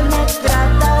 porque me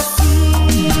trata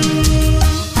así.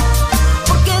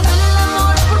 Porque duele el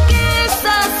amor, porque es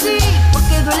así.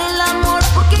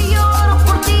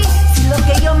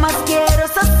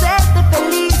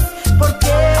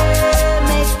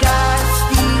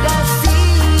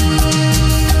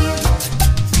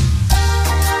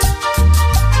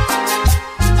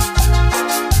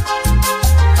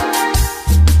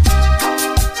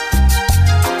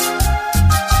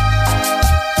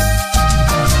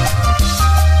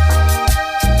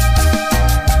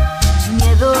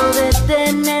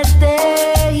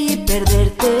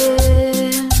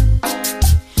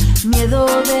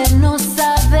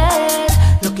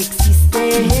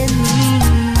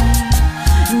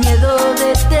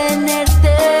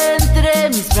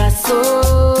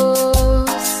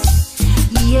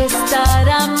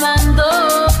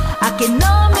 que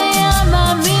no me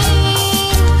ama a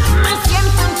mí. Me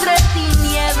siento entre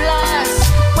tinieblas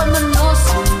cuando no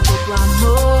siento tu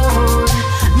amor.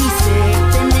 Mi ser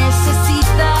te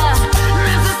necesita,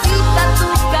 necesita tu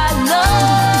calor.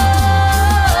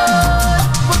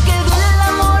 Porque duele el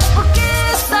amor, porque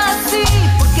es así.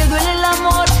 Porque duele el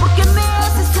amor, porque me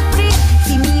hace sufrir.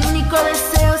 Si mi único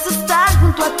deseo es estar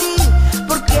junto a ti,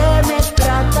 ¿por qué me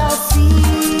trata así?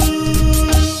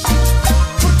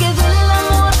 Porque duele el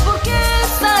amor, porque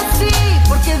es así.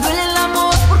 Porque duele el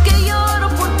amor, porque lloro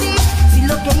por ti. Si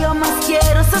lo que yo más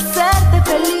quiero es hacerte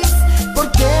feliz,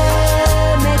 ¿por qué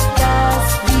me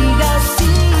castigas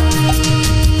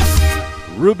así?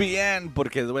 Ruby Ann,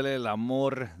 Porque Duele el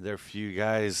Amor. There for you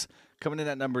guys. Coming in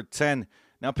at number 10.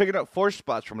 Now picking up 4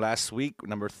 spots from last week.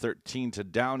 Number 13 to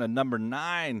down to number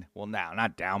 9. Well, now,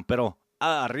 not down, pero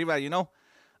arriba, you know.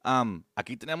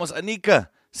 Aquí tenemos a Anika.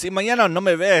 Si mañana no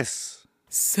me ves.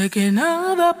 Sé que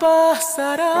nada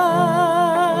pasará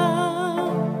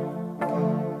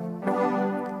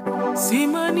si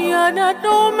mañana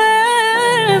no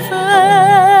me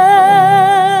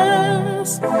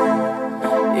ves.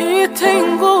 Y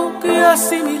tengo que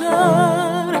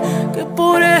asimilar que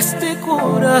por este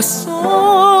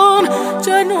corazón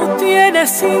ya no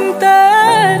tienes interés.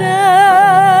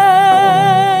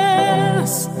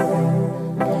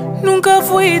 Nunca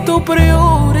fui tu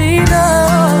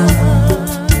prioridad,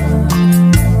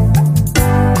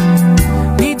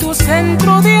 ni tu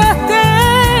centro de atención.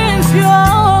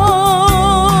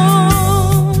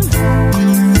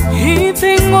 Y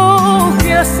tengo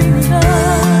que asimilar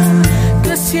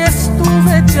que si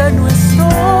estuve ya no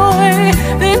estoy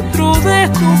dentro de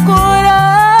tu corazón.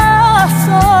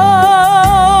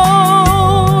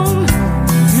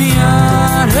 Me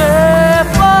haré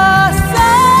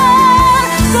pasar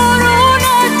por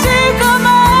una chica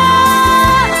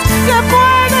más que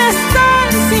puede estar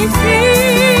sin ti,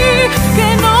 que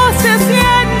no se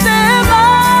siente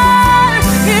mal,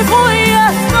 y voy a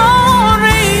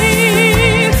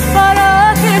sonreír para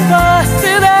que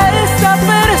pase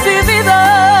desapercibida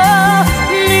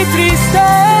mi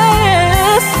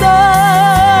tristeza.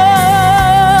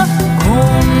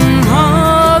 Con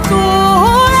madurez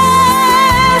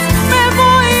me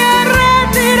voy a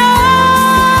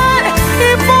retirar y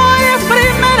por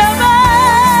primera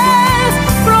vez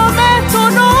prometo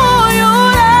no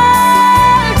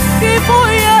llorar y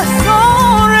voy a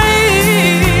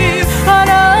sonreír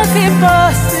para que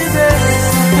pase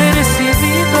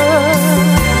desapercibida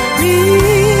mi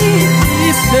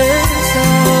tristeza.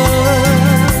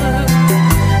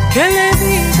 Que le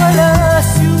diga a la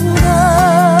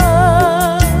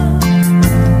ciudad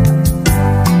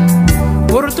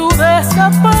por tu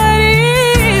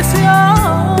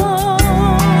desaparición.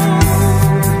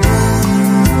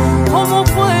 ¿Cómo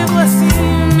puedo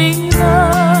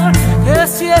asimilar que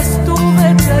si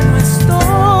estuve ya no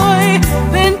estoy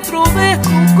dentro de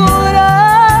tu corazón?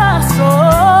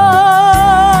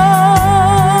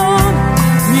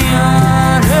 Me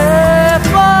haré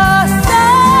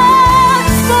pasar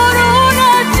por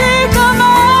una chica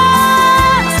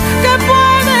más que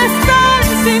puede estar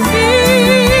sin ti,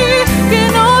 que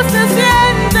no se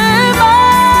siente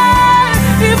mal,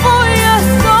 y voy a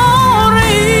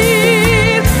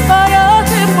sonreír para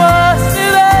que pase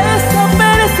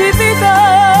desapercibida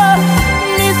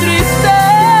mi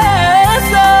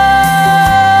tristeza.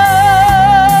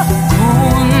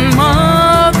 Con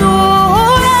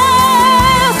madurez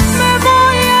me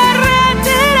voy a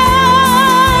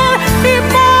retirar y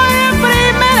por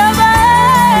primera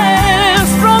vez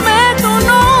prometo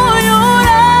no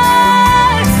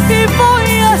llorar y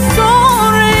voy a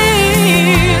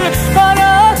sonreír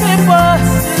para que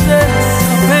pase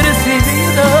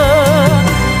desapercibida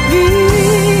mi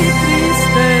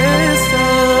tristeza.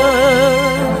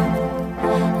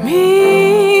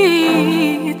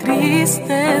 Mi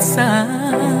tristeza.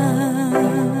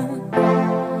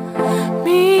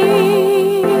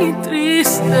 Mi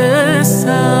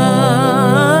tristeza.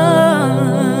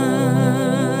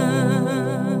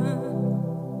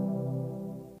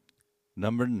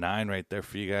 Number 9 right there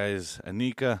for you guys.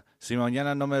 Anika, Si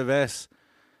Mañana No Me Ves.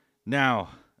 Now,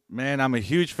 man, I'm a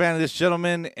huge fan of this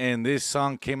gentleman, and this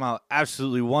song came out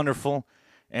absolutely wonderful,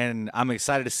 and I'm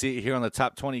excited to see it here on the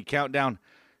Top 20 Countdown.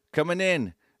 Coming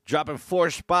in, dropping 4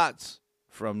 spots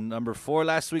from number 4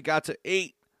 last week out to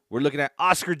 8. We're looking at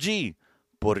Oscar G.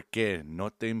 Porque no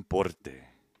te importe.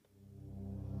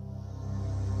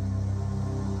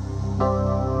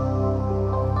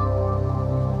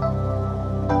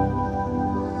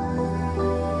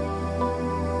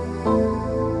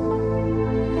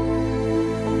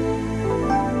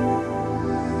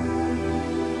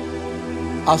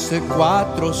 Hace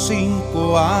 4 o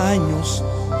 5 años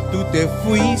tú te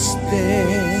fuiste.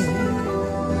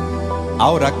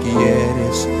 Ahora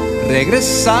quieres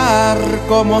regresar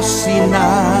como si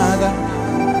nada.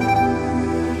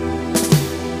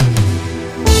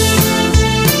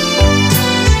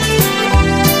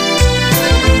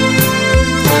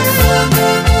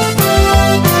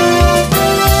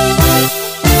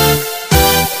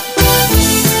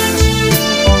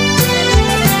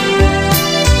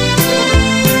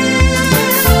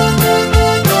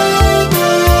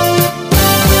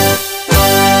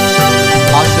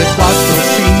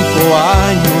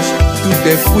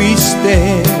 Te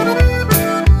fuiste,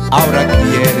 ahora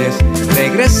quieres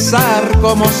regresar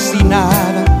como si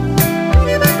nada.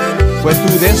 Fue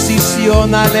tu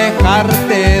decisión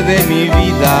alejarte de mi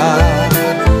vida.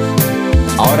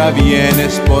 Ahora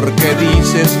vienes porque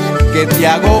dices que te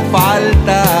hago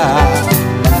falta.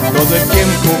 Todo el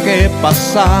tiempo que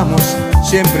pasamos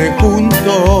siempre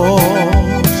juntos,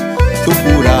 tú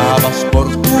jurabas por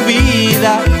tu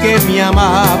vida que me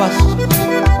amabas.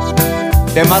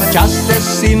 Te marchaste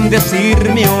sin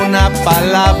decirme una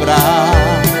palabra,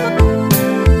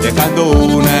 dejando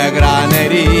una gran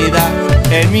herida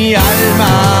en mi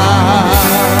alma.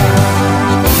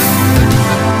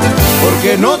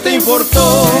 Porque no te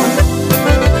importó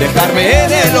dejarme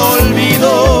en el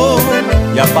olvido.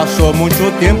 Ya pasó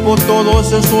mucho tiempo,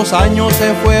 todos esos años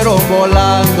se fueron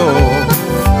volando.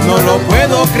 No lo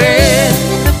puedo creer,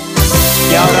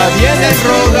 y ahora vienes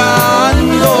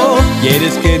rogando.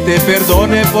 ¿Quieres que te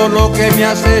perdone por lo que me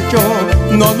has hecho?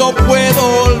 No lo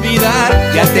puedo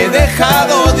olvidar, ya te he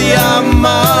dejado de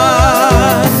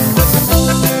amar.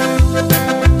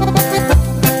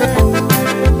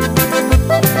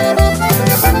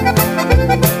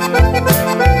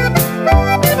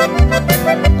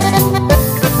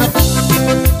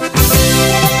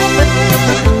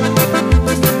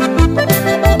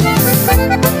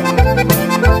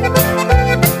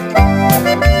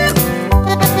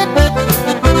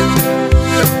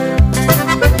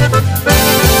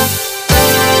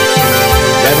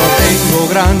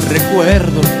 Gran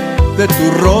recuerdo de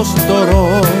tu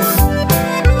rostro.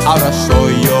 Ahora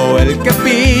soy yo el que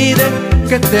pide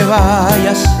que te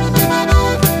vayas.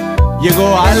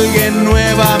 Llegó alguien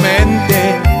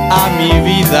nuevamente a mi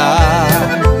vida.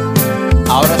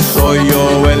 Ahora soy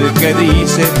yo el que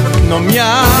dice no me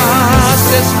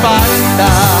haces falta.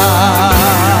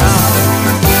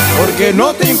 Porque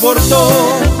no te importó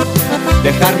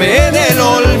dejarme en el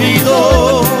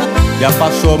olvido. Ya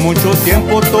pasó mucho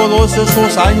tiempo, todos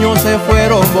esos años se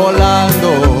fueron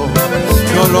volando.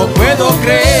 No lo puedo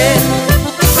creer,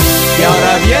 que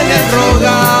ahora vienes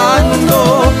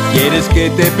rogando. ¿Quieres que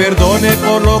te perdone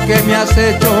por lo que me has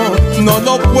hecho? No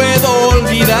lo puedo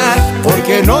olvidar,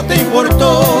 porque no te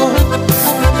importó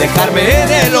dejarme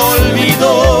en el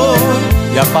olvido.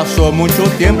 Ya pasó mucho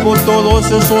tiempo, todos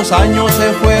esos años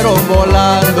se fueron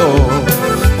volando.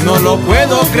 No lo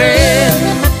puedo creer,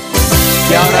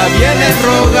 y ahora vienes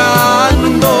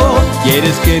rogando.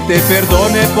 ¿Quieres que te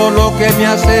perdone por lo que me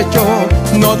has hecho?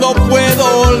 No lo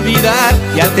puedo olvidar,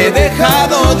 ya te he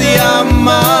dejado de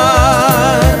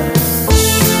amar.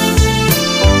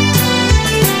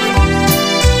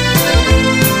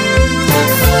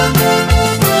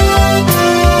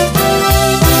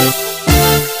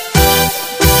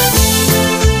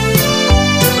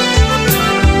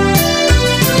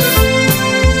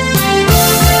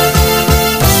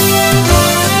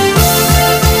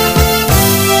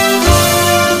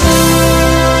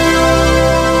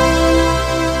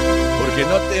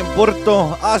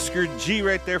 Porto, Oscar G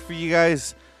right there for you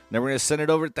guys. Now we're going to send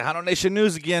it over to Hano Nation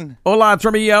News again. Hola, it's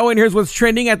Romeo, and here's what's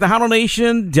trending at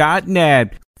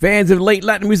thehanonation.net. Fans of late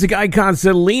Latin music icon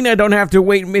Selena don't have to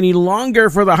wait any longer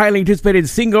for the highly anticipated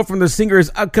single from the singer's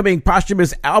upcoming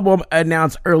posthumous album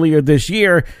announced earlier this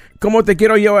year. Como Te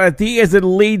Quiero Yo A Ti is the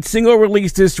lead single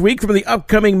released this week from the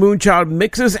upcoming Moonchild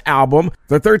Mixes album.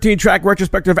 The 13-track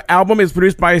retrospective album is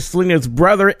produced by Selena's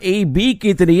brother, A.B.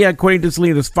 Quintanilla, according to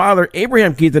Selena's father,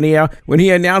 Abraham Quintanilla, when he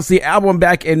announced the album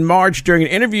back in March during an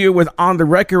interview with On The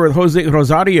Record with Jose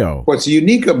Rosario. What's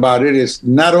unique about it is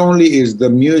not only is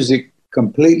the music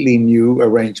completely new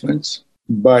arrangements,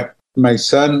 but my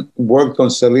son worked on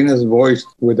Selena's voice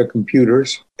with the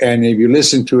computers. And if you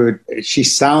listen to it, she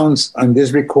sounds on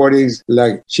these recordings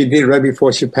like she did right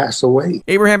before she passed away.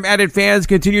 Abraham added fans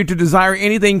continue to desire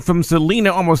anything from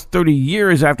Selena almost 30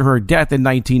 years after her death in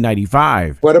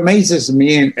 1995. What amazes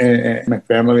me and my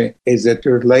family is that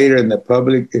years later and the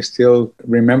public is still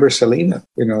remember Selena.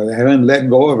 You know, they haven't let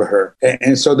go of her.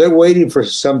 And so they're waiting for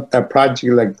a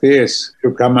project like this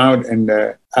to come out. And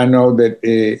I know that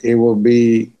it will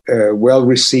be well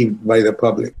received by the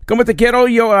public. Como Te Quiero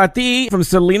Yo A Ti from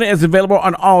Selena is available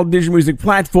on all digital music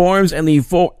platforms, and the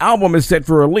full album is set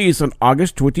for release on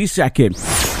August 22nd.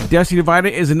 Destiny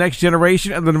Divida is the next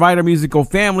generation of the Divida musical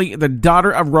family, the daughter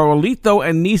of Raulito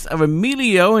and niece of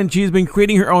Emilio, and she's been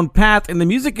creating her own path in the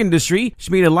music industry.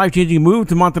 She made a life-changing move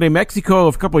to Monterrey, Mexico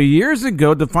a couple of years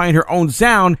ago to find her own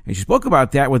sound, and she spoke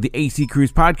about that with the AC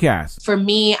Cruise podcast. For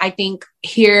me, I think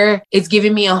here it's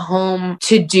given me a home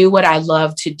to do what I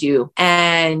love to do.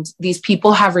 And these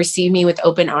people have received me with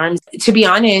open arms. To be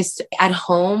honest, at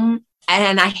home,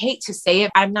 and I hate to say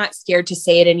it, I'm not scared to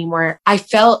say it anymore. I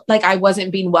felt like I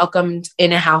wasn't being welcomed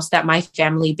in a house that my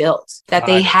family built, that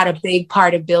they had a big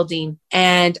part of building.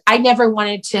 And I never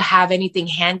wanted to have anything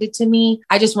handed to me.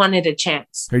 I just wanted a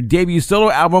chance. Her debut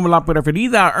solo album, La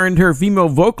Preferida, earned her Female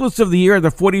Vocalist of the Year at the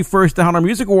 41st Tejano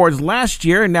Music Awards last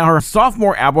year. And now her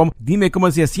sophomore album, Dime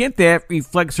Cómo Se Siente,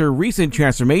 reflects her recent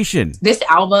transformation. This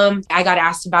album, I got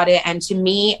asked about it. And to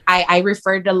me, I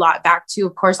referred a lot back to,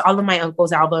 of course, all of my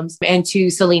uncle's albums and to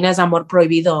Selena's Amor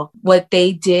Prohibido. What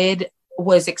they did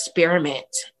was experiment.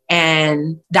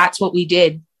 And that's what we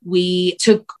did. We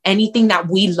took anything that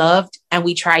we loved and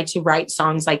we tried to write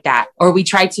songs like that, or we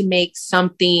tried to make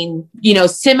something,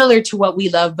 similar to what we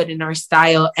love, but in our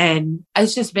style. And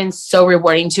it's just been so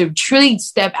rewarding to truly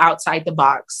step outside the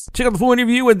box. Check out the full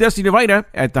interview with Destiny Divida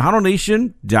at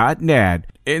TejanoNation.net.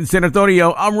 In San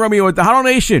Antonio, I'm Romeo at Tejano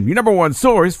Nation, your number one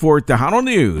source for Tejano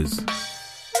news.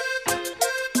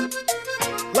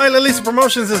 Lila Lisa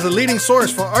Promotions is the leading source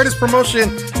for artist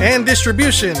promotion and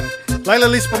distribution. Lila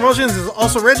Lisa Promotions is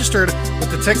also registered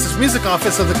with the Texas Music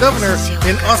Office of the Governor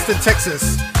in Austin,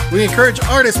 Texas. We encourage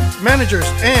artists, managers,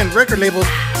 and record labels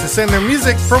to send their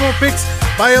music, promo pics,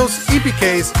 bios,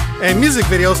 EPKs, and music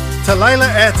videos to Lila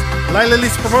at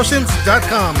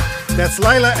LilaLisaPromotions.com. That's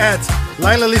Lila at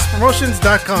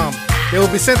LilaLisaPromotions.com. They will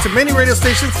be sent to many radio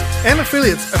stations and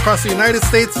affiliates across the United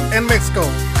States and Mexico.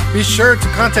 Be sure to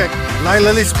contact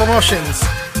Lila Lisa Promotions.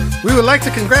 We would like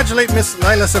to congratulate Miss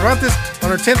Lila Cervantes on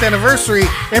her 10th anniversary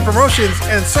in promotions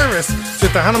and service to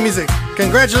Tejano music.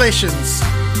 Congratulations.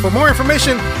 For more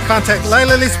information, contact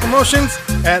Lila Lisa Promotions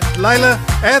at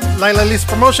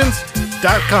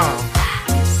LilaLisaPromotions.com.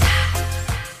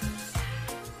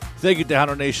 Thank you,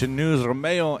 Tejano Nation News,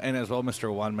 Romeo, and as well, Mr.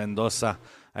 Juan Mendoza.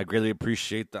 I greatly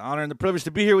appreciate the honor and the privilege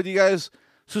to be here with you guys.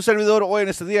 Su servidor hoy en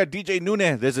este día, DJ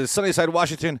Nune, desde Sunnyside,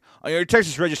 Washington, on your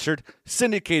Texas-registered,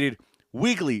 syndicated,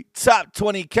 weekly Top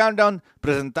 20 Countdown,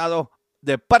 presentado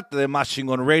de parte de Más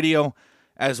Chingón Radio,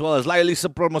 as well as Lila Lisa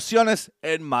Promociones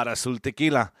and Mar Azul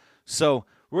Tequila. So,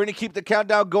 we're going to keep the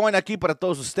countdown going aquí para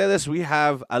todos ustedes. We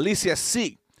have Alicia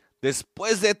C.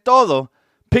 Después de todo,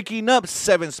 picking up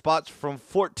 7 spots from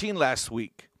 14 last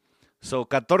week. So,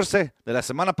 14 de la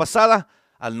semana pasada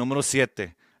al número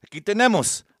 7. Aquí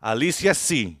tenemos a Alicia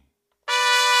C.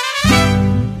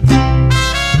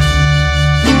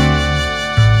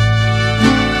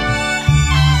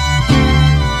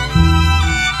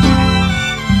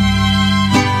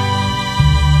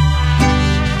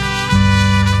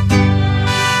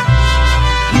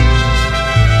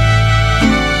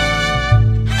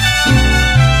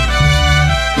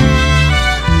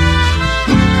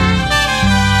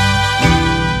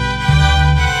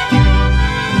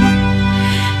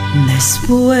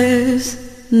 Después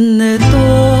de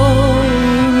todo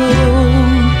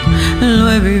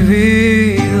lo he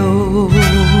vivido,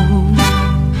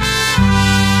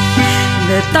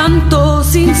 de tantos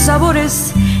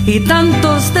sinsabores y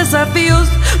tantos desafíos,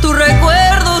 tu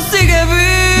recuerdo sigue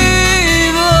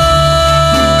vivo.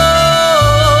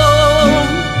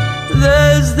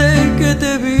 Desde que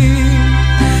te vi,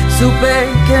 supe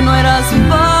que no eras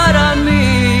para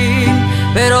mí,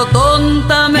 pero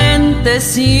tontamente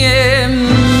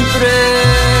siempre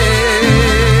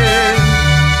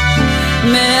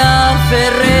me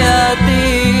aferré a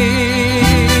ti.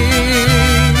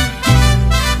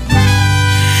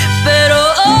 Pero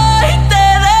hoy te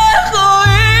dejo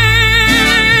ir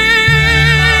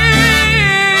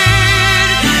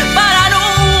para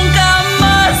nunca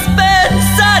más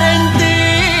pensar en ti.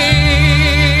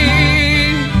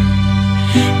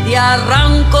 Te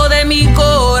arranco de mi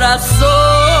corazón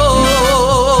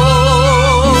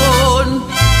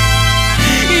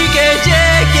y que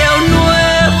llegue a un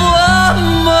nuevo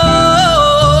amor.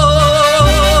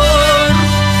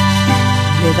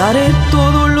 Le daré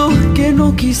todo lo que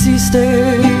no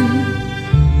quisiste,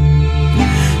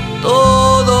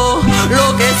 todo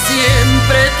lo que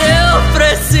siempre te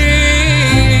ofrecí.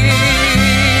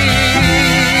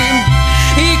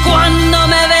 Y cuando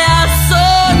me veas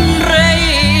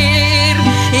sonreír,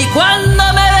 y cuando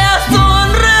me veas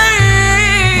sonreír,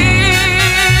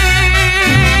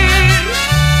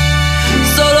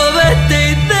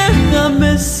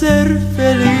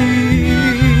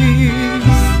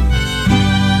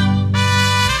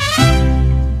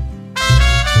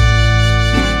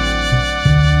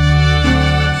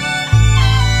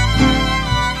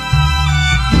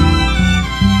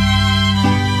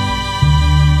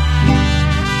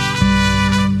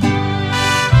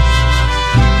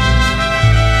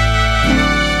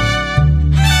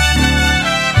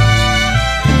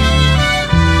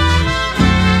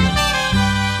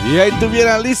 Y ahí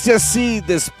tuviera Alicia C.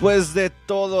 Después de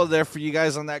todo, there for you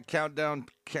guys on that countdown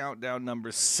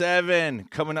number 7.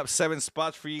 Coming up 7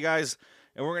 spots for you guys.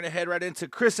 And we're going to head right into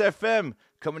Chris FM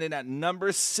coming in at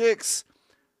number 6.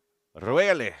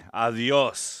 Ruégale a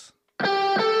Dios.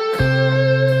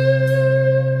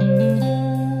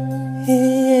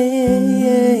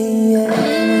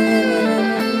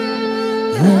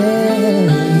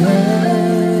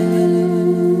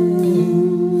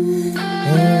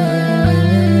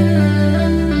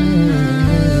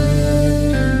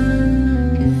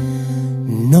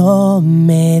 No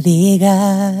me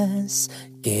digas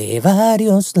que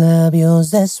varios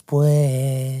labios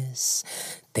después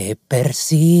te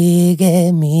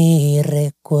persigue mi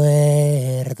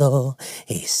recuerdo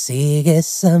y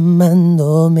sigues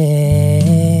amándome.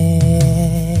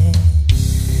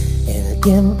 El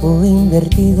tiempo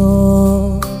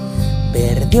invertido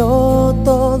perdió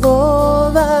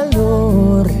todo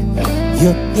valor.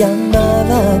 Yo te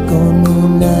amaba con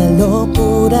una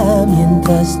locura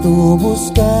mientras tú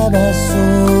buscabas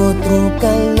otro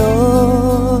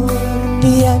calor.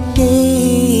 Y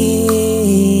aquí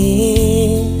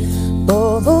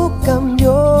todo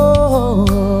cambió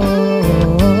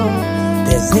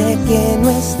desde que no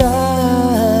estás.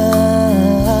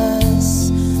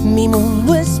 Mi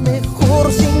mundo es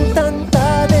mejor sin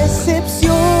tanta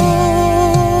decepción.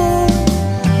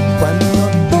 Cuando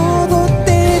todo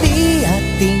te di a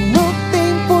ti no te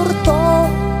importó,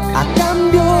 a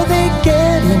cambio de que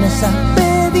vienes a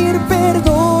pedir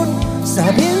perdón,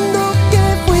 sabiendo que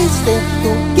fuiste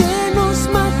tú quien nos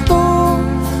mató.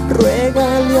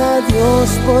 Ruégale a Dios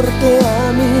porque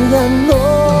a mí ya no.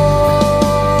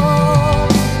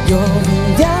 Yo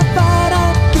ya para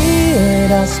ti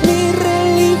eras mi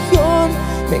religión,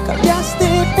 me cambiaste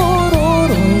por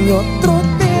oro y otro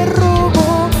te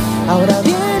robó. Ahora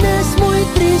vienes muy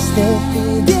triste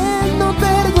pidiendo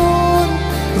perdón.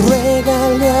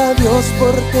 Ruégale a Dios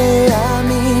porque a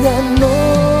mí ya no.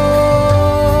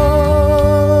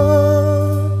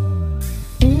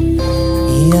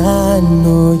 Ya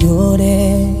no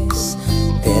llores,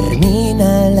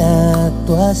 termina la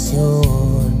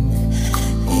actuación.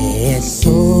 Es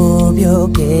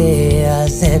obvio que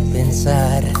hace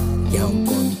pensar que aún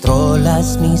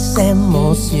controlas mis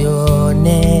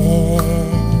emociones.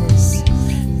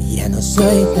 Ya no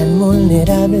soy tan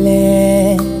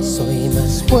vulnerable, soy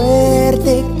más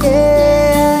fuerte que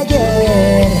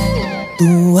ayer.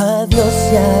 Tu adiós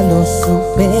ya lo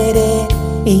superé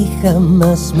y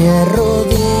jamás me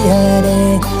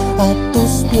arrodillaré a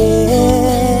tus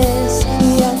pies.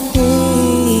 Y aquí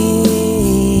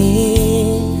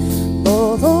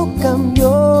todo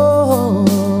cambió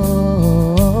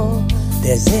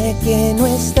desde que no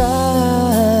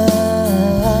estás.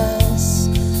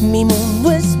 Mi mundo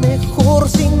es mejor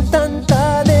sin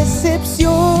tanta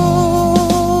decepción.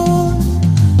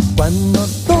 Cuando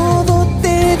todo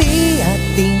te di a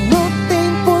ti no te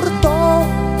importó,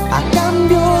 a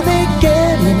cambio de que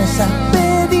vienes a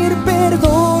pedir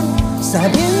perdón,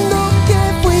 sabiendo que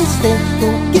fuiste tú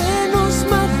quien nos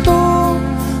mató.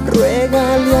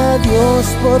 Ruégale a Dios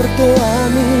porque a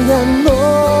mí ya no.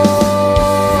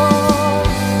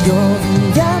 Yo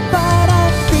ya para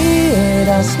ti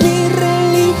eras mi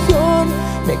religión,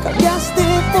 me cambiaste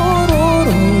por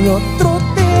oro y otro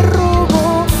te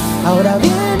robó. Ahora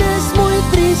vienes muy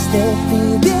triste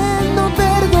pidiendo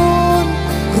perdón.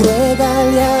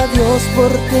 Ruégale a Dios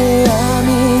porque a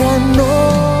mí ya no.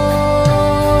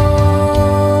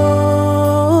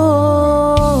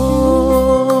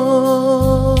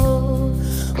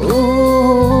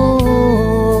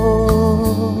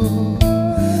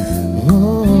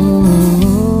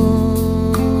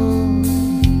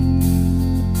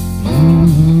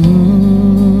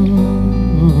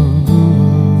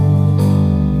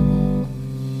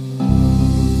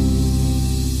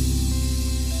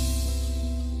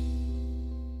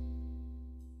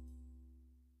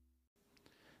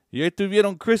 Y ahí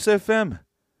tuvieron Chris FM.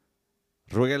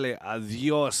 Ruégale a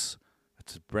Dios.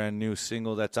 That's a brand new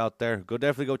single that's out there.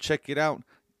 Definitely go check it out.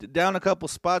 Down a couple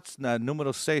spots,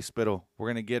 número 6, pero we're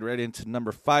going to get right into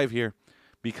number 5 here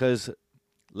because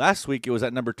last week it was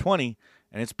at number 20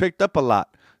 and it's picked up a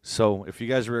lot. So if you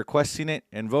guys are requesting it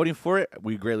and voting for it,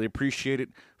 we greatly appreciate it.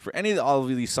 For all of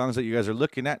these songs that you guys are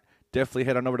looking at, definitely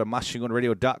head on over to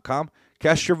mashingonradio.com,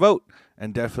 cast your vote,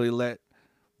 and definitely let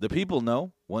the people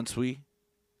know once we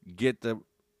get the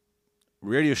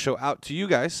radio show out to you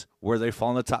guys where they fall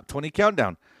in the top 20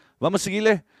 countdown. Vamos a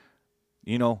seguirle.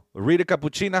 Rita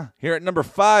Capuchina here at number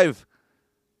 5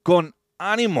 con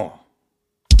Ánimo.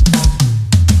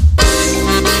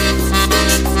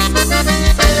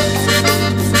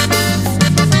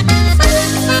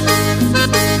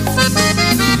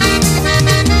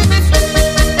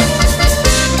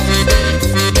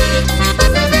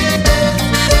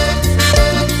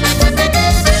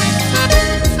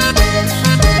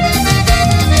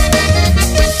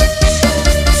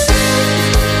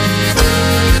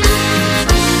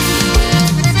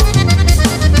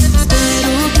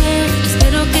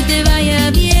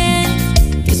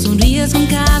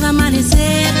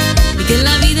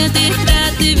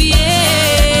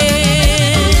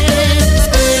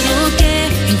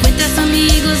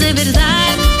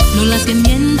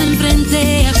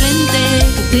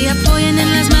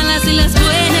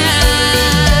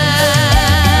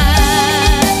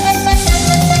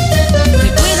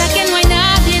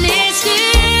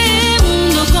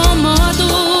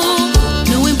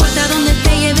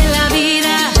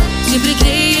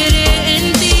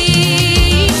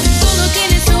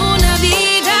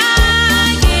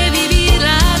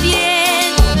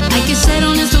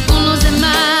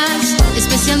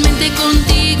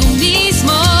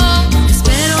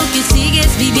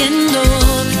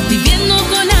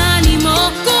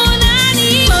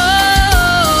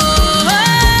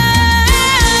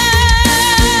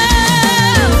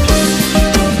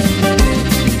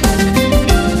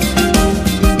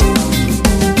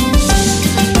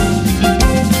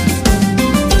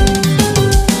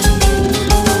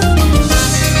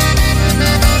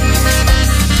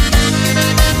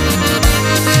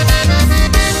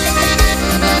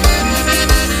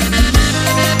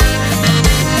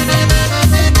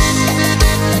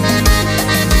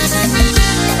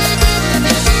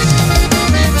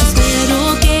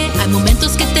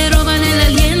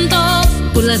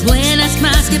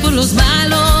 por los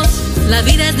malos, la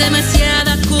vida es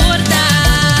demasiado corta.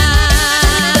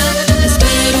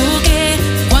 Espero que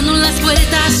cuando las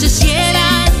puertas se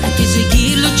cierran, hay que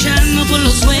seguir luchando por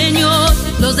los sueños.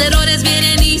 Los errores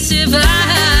vienen y se van.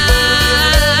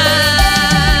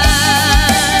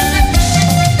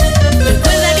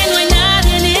 Recuerda que no hay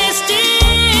nadie en este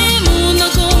mundo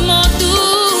como tú.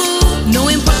 No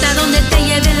importa dónde te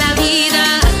lleve la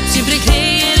vida, siempre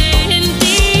creeré en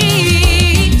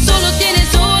ti. Solo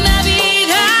tienes una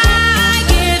vida, hay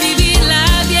que vivirla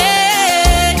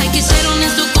bien. Hay que ser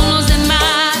honesto con los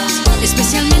demás,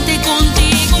 especialmente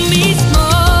contigo mismo.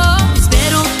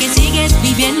 Espero que sigues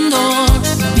viviendo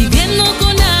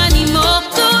con ánimo,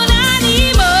 con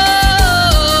ánimo.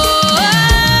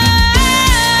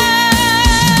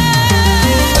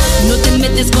 No te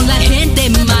metes con la gente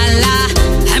mala,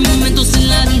 hay momentos en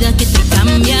la vida que te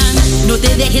cambian. No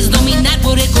te dejes dominar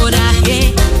por el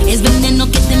coraje, es veneno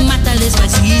que te mata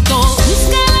despacito.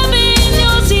 Busca en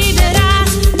Dios y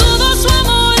verás todo su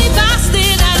amor y paz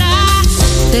te dará.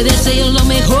 Te deseo lo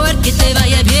mejor, que te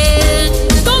vaya bien,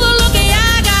 todo lo que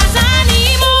hagas,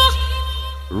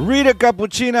 ánimo. Rita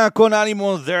Capuchina con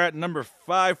Ánimo there at number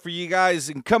 5 for you guys.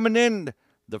 And coming in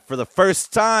for the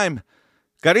first time,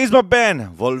 Carisma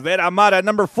Band, Volver a Amar at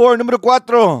number 4, número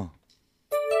 4.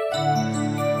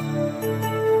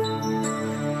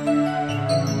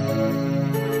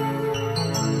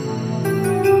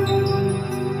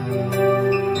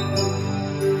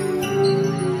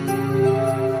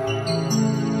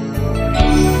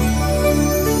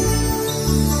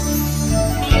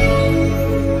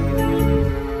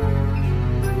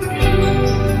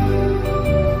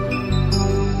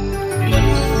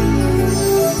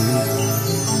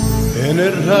 En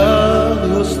el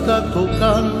radio está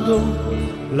tocando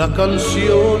la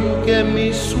canción que me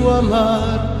hizo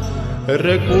amar, el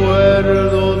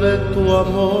recuerdo de tu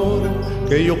amor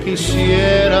que yo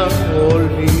quisiera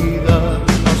olvidar.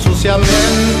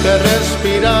 Suciamente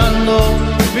respirando,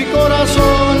 mi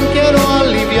corazón quiero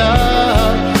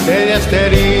aliviar de esta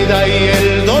herida y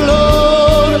el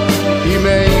dolor, y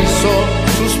me hizo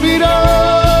suspirar.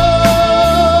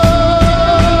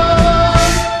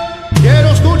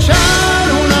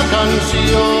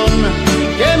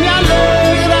 Que me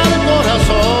alegra el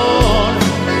corazón,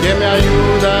 que me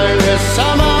ayuda en esa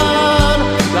amar,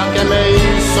 la que me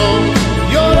hizo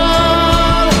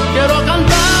llorar. Quiero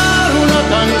cantar una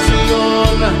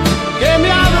canción que me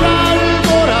abra el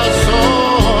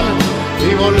corazón y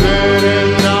volver a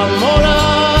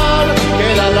enamorar.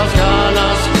 Quedan las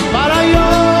ganas para yo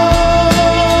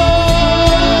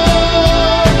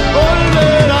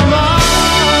volver a amar.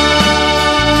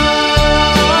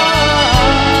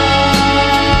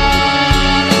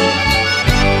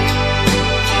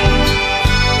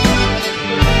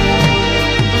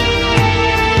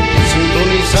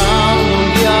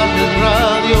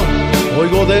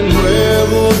 Oigo de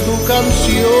nuevo tu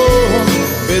canción,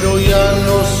 pero ya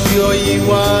no se oye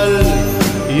igual,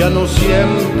 ya no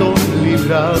siento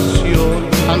vibración.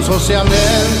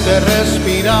 Ansiosamente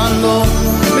respirando,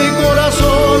 mi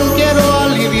corazón quiero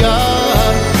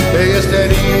aliviar de esta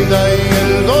herida y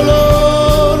el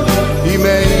dolor, y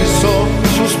me hizo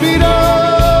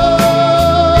suspirar.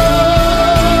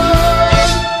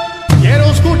 Quiero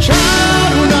escuchar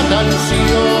una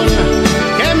canción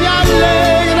que me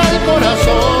alegra el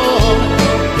corazón,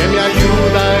 que me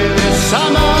ayuda a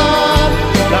desamar,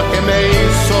 la que me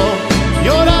hizo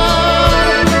llorar.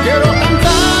 Quiero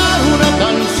cantar una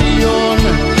canción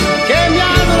que me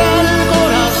abra el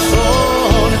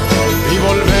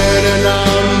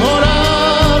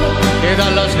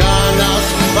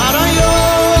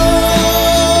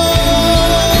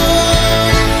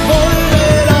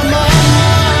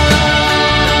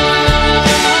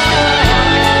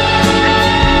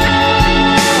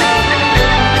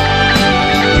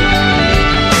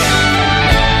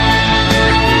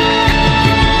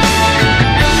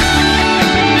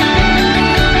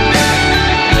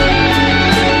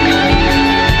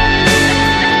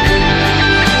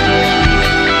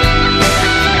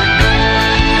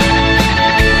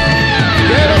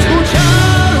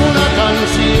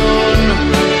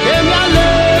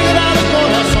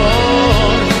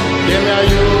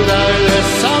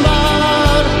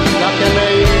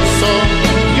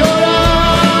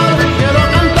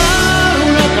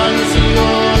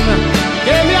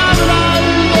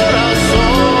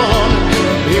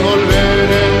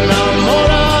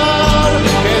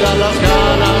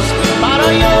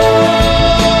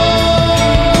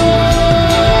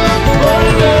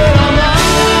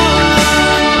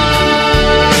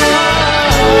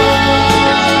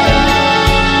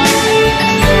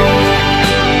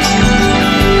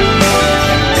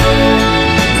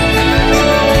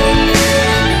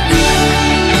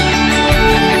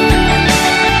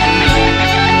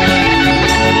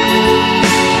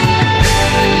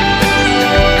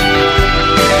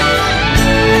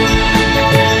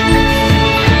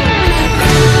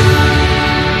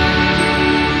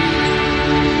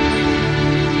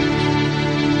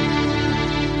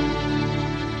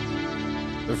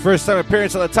first time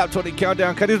appearance on the Top 20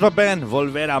 Countdown. Carisma Band,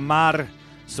 Volver a Amar.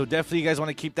 So definitely you guys want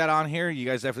to keep that on here. You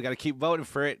guys definitely got to keep voting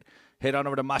for it. Head on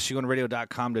over to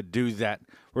mashigonradio.com to do that.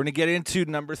 We're going to get into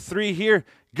number 3 here.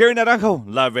 Gary Naranjo,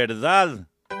 La Verdad.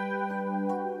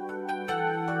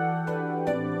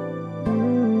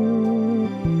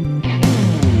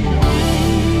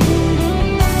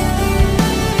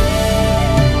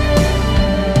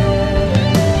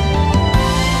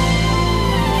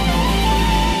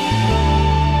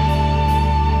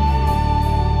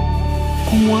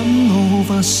 ¿Cuándo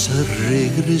vas a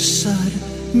regresar,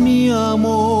 mi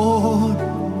amor?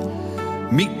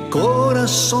 Mi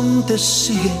corazón te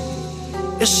sigue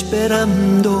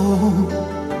esperando.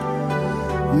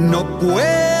 No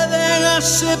pueden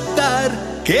aceptar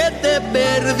que te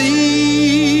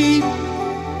perdí.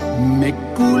 Me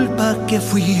culpa que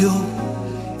fui yo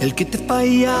el que te he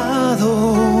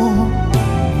fallado.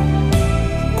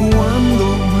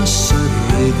 ¿Cuándo vas a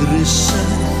regresar,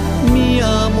 mi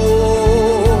amor?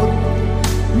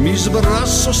 Mis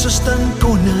brazos están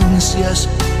con ansias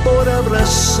por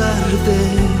abrazarte.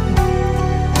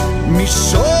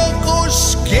 Mis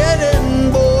ojos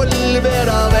quieren volver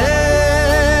a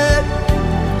ver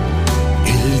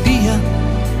el día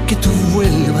que tú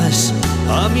vuelvas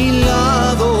a mi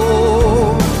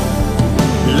lado.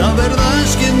 La verdad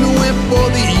es que no he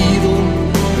podido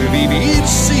vivir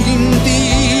sin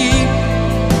ti.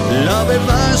 La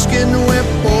verdad es que no he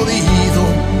podido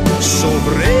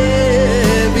sobrevivir.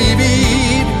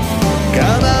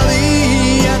 Cada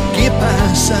día que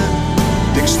pasa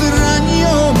te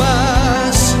extraño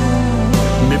más.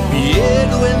 Me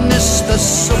pierdo en esta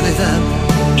soledad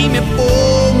y me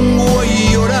pongo a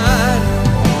llorar.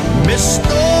 Me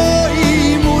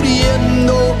estoy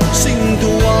muriendo sin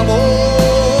tu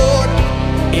amor.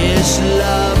 Es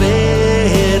la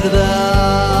verdad.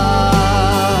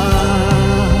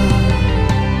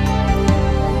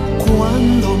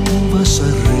 ¿Cuándo vas a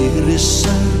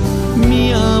regresar,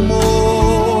 mi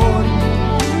amor?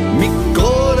 Mi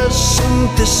corazón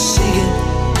te sigue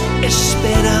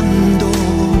esperando.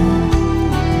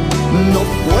 No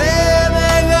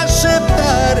pueden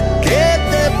aceptar que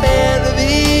te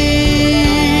perdí.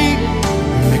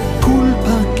 Me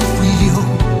culpa que fui yo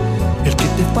el que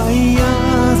te he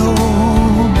fallado.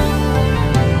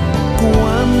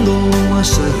 ¿Cuándo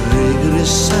vas a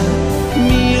regresar,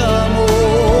 mi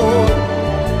amor?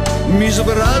 Mis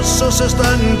brazos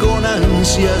están con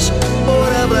ansias por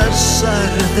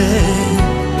abrazarte.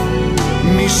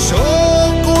 Mis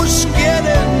ojos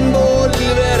quieren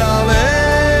volver a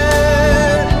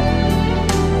ver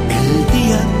el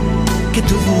día que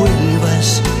tú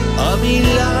vuelvas a mi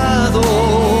lado.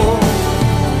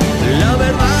 La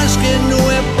verdad es que no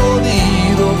he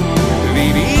podido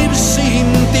vivir sin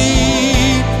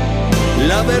ti.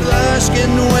 La verdad es que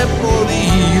no he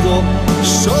podido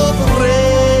sobrevivir.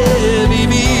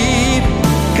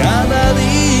 Cada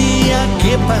día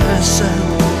que pasa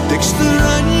te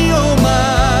extraño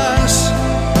más.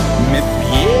 Me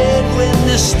pierdo en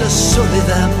esta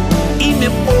soledad y me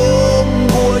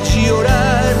pongo a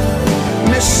llorar.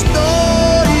 Me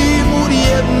estoy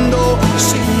muriendo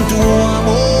sin tu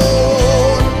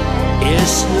amor.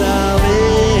 Es la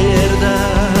verdad.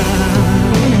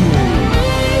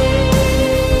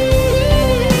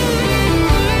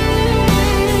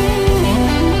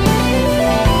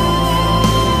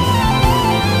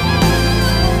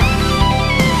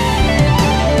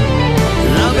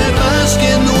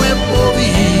 Que no he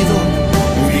podido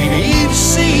vivir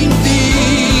sin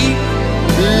ti.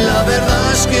 La verdad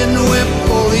es que no he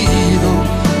podido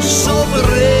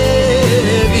sobrevivir.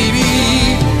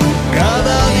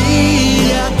 Cada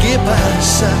día que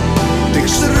pasa te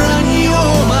extraño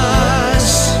más.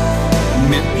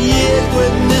 Me pierdo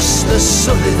en esta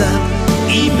soledad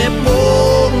y me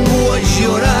pongo a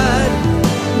llorar.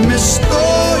 Me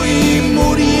estoy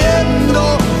muriendo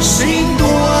sin tu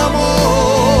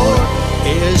amor.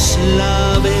 Es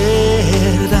la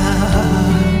verdad.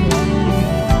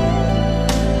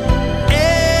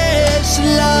 Es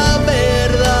la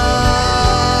verdad.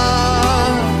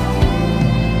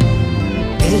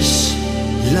 Es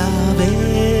la verdad.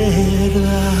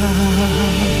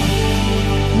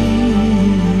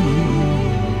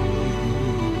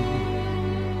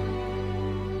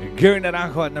 Gary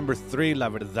Naranjo at number 3, La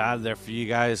Verdad, there for you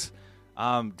guys.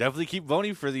 Definitely keep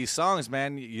voting for these songs,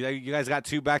 man. You guys got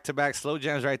 2 back-to-back slow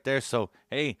jams right there. So,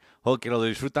 hey, hope que lo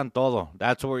disfrutan todo.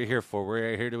 That's what we're here for.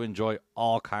 We're here to enjoy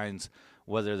all kinds,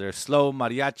 whether they're slow,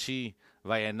 mariachi,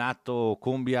 vallenato,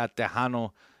 cumbia,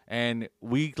 tejano. And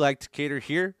we like to cater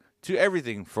here to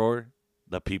everything for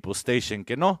the People Station.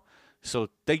 Que no? So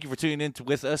thank you for tuning in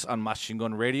with us on Machine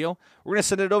Gun Radio. We're going to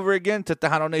send it over again to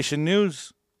Tejano Nation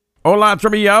News. Hola, it's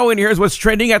Romeo, and here's what's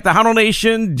trending at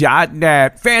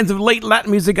TejanoNation.net. Fans of late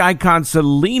Latin music icon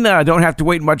Selena don't have to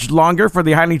wait much longer for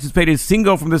the highly anticipated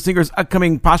single from the singer's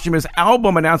upcoming posthumous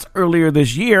album announced earlier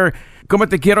this year. Como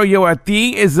Te Quiero Yo A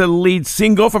Ti is the lead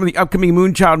single from the upcoming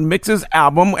Moonchild Mixes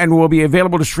album and will be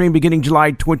available to stream beginning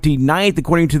July 29th,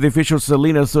 according to the official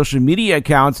Selena social media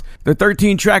accounts. The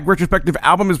 13-track retrospective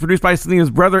album is produced by Selena's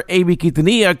brother, A.B.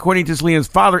 Quintanilla, according to Selena's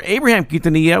father, Abraham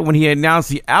Quintanilla, when he announced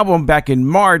the album back in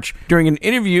March during an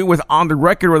interview with On the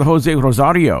Record with Jose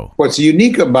Rosario. What's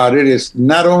unique about it is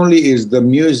not only is the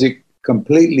music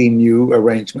completely new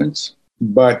arrangements,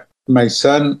 but my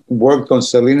son worked on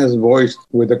Selena's voice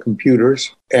with the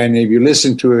computers. And if you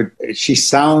listen to it, she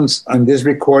sounds on these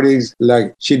recordings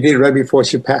like she did right before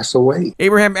she passed away.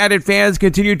 Abraham added fans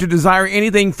continue to desire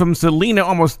anything from Selena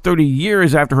almost 30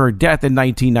 years after her death in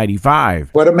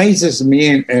 1995. What amazes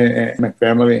me and my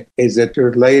family is that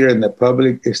years later and the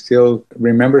public is still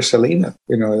remember Selena.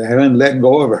 You know, they haven't let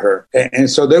go of her. And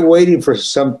so they're waiting for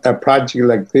a project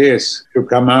like this to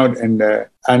come out, and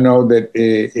I know that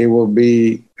it will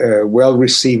be well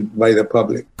received by the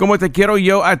public. Como Te Quiero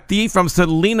Yo A Ti from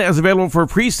Selena is available for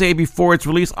pre-sale before its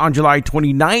release on July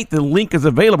 29th. The link is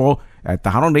available at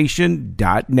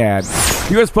TejanoNation.net. The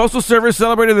U.S. Postal Service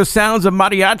celebrated the sounds of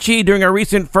mariachi during a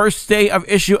recent first day of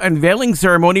issue unveiling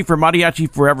ceremony for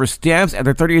Mariachi Forever stamps at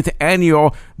the 30th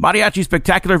annual Mariachi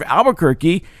Spectacular of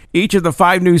Albuquerque. Each of the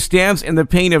 5 new stamps in the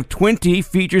pane of 20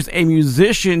 features a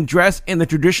musician dressed in the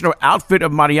traditional outfit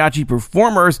of mariachi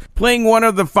performers, playing one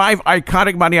of the 5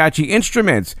 iconic mariachi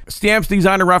instruments. Stamps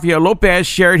designer Rafael Lopez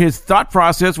shared his thought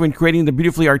process when creating the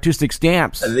beautifully artistic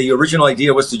stamps. The original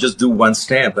idea was to just do one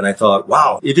stamp, and I thought,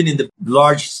 wow, even in the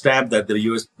large stamp that the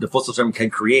Postal Service can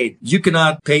create, you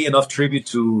cannot pay enough tribute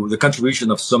to the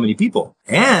contribution of so many people.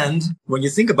 And when you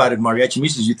think about it, mariachi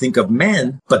music, you think of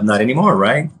men, but not anymore,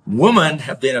 right? Women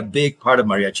have been a big part of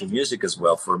mariachi music as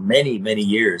well for many, many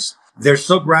years. They're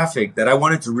so graphic that I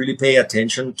wanted to really pay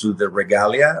attention to the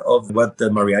regalia of what the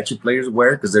mariachi players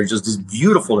wear, because they're just this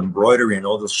beautiful embroidery and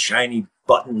all those shiny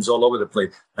buttons all over the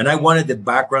place. And I wanted the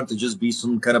background to just be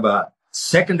some kind of a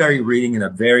secondary reading in a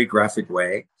very graphic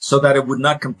way so that it would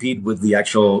not compete with the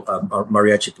actual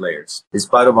mariachi players. It's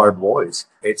part of our voice.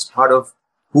 It's part of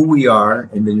who we are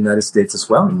in the United States as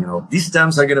well. You know, these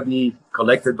stamps are going to be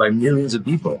collected by millions of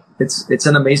people. It's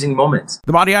an amazing moment.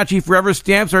 The Mariachi Forever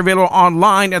stamps are available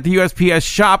online at the USPS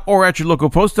shop or at your local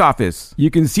post office. You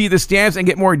can see the stamps and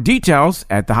get more details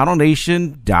at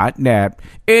TejanoNation.net.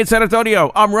 In San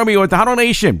Antonio, I'm Romeo at Tejano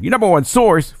Nation, your number one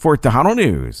source for Tejano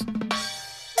News.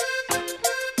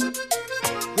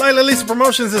 Lila Lisa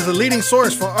Promotions is a leading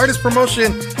source for artist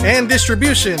promotion and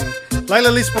distribution. Lila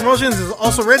Lisa Promotions is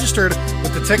also registered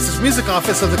with the Texas Music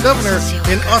Office of the Governor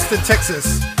in Austin,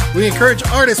 Texas. We encourage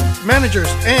artists, managers,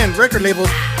 and record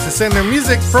labels to send their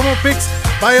music, promo pics,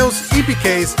 bios,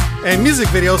 EPKs, and music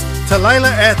videos to Lila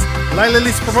at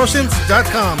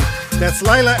LilaLisaPromotions.com. That's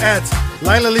Lila at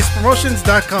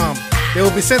LilaLisaPromotions.com. They will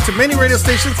be sent to many radio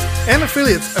stations and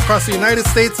affiliates across the United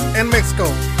States and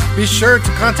Mexico. Be sure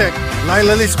to contact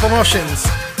Lila Lisa Promotions.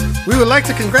 We would like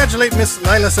to congratulate Miss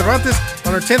Lila Cervantes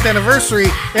on her 10th anniversary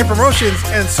in promotions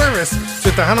and service to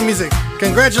Tejano music.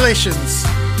 Congratulations.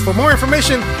 For more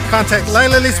information, contact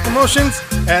Lila Lisa Promotions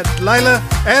at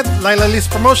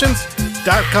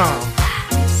LilalisaPromotions.com.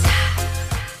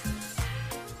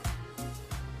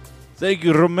 Thank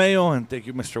you, Romeo, and thank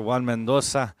you, Mr. Juan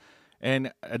Mendoza.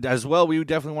 And as well, we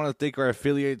definitely want to thank our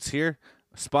affiliates here,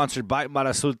 sponsored by Mar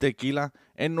Azul Tequila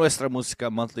and Nuestra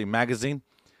Música Monthly Magazine.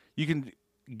 You can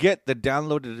get the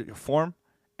downloaded form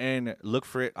and look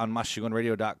for it on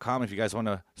MachineGunRadio.com if you guys want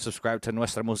to subscribe to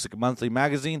Nuestra Música Monthly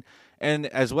Magazine. And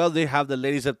as well, they have the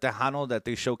Ladies of Tejano that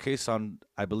they showcase on,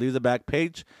 I believe, the back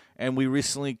page. And we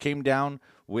recently came down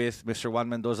with Mr. Juan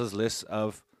Mendoza's list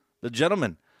of the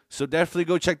gentlemen. So definitely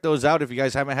go check those out if you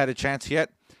guys haven't had a chance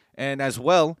yet. And as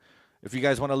well, if you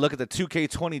guys want to look at the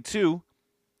 2K22,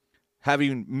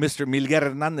 having Mr. Miguel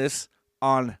Hernandez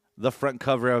on the front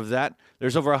cover of that.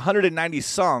 There's over 190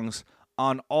 songs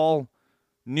on all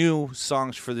new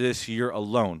songs for this year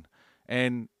alone.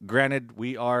 And granted,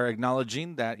 we are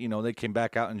acknowledging that, you know, they came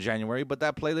back out in January, but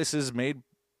that playlist is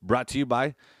brought to you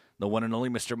by the one and only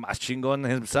Mr. Mas Chingon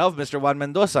himself, Mr. Juan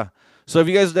Mendoza. So if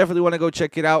you guys definitely want to go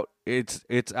check it out, it's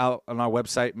out on our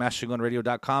website,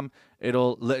 MachineGunRadio.com.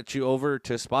 It'll let you over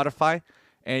to Spotify,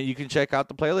 and you can check out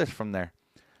the playlist from there.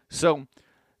 So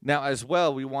now as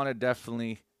well, we want to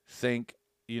definitely thank,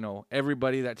 you know,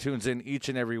 everybody that tunes in each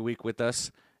and every week with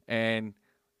us, and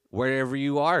wherever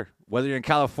you are, whether you're in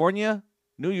California,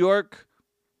 New York,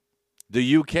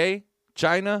 the UK,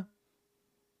 China,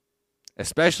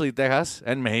 especially Texas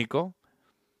and Mexico,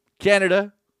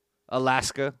 Canada,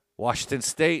 Alaska, Washington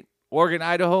State, Oregon,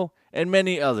 Idaho, and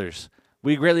many others.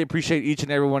 We greatly appreciate each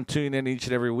and everyone tuning in each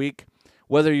and every week.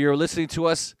 Whether you're listening to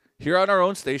us here on our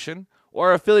own station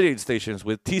or affiliated stations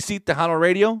with TC Tejano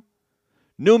Radio,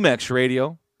 New Mex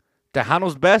Radio,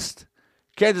 Tejano's Best,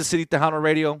 Kansas City Tejano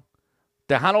Radio,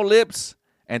 Tejano Lips,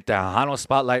 and Tejano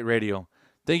Spotlight Radio.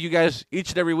 Thank you guys each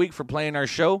and every week for playing our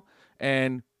show.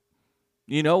 And,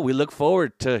 we look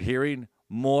forward to hearing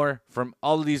more from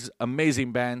all of these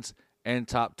amazing bands and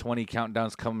top 20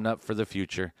 countdowns coming up for the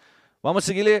future. Vamos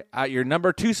a seguirle at your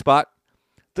number 2 spot,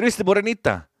 Triste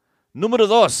Morenita. Número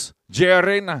 2, J.R.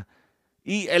 Reina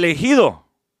y Elegido.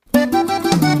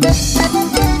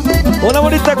 Una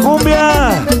bonita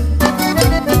cumbia.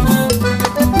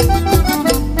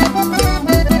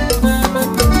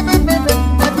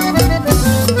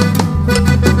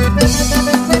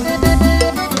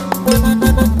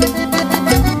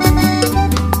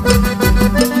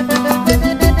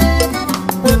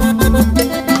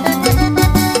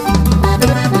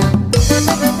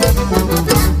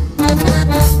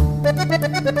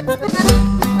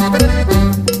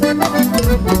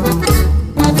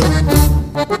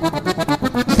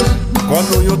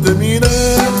 Cuando yo te miré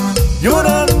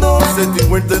llorando, sentí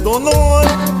fuerte dolor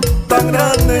tan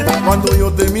grande. Cuando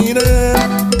yo te miré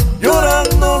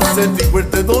llorando, sentí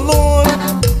fuerte dolor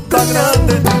tan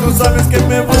grande. Tú sabes que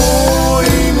me voy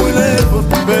muy lejos,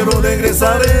 pero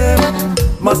regresaré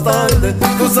más tarde.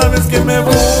 Tú sabes que me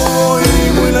voy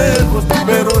muy lejos,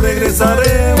 pero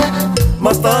regresaré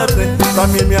más tarde.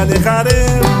 También me alejaré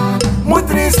muy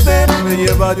triste, me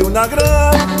llevaré una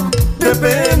gran de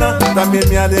pena. También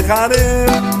me alejaré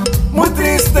muy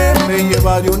triste, me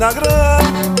llevaré una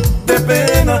gran de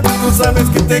pena. Tú sabes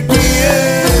que te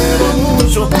quiero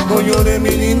mucho, no llores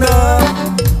mi linda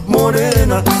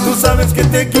morena. Tú sabes que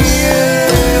te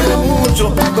quiero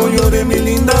mucho, no llores mi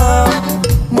linda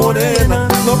morena.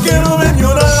 No quiero ver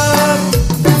llorar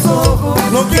tus ojos,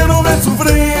 no quiero ver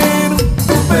sufrir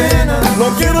tu pena.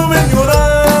 No quiero ver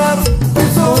llorar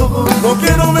tus ojos, no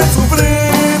quiero ver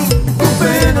sufrir tu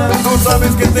pena. Tú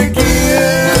sabes que te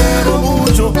quiero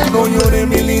mucho, no llores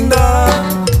mi linda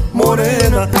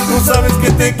morena. Tú sabes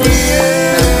que te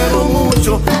quiero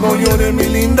mucho, no llores mi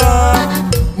linda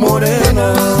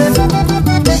morena.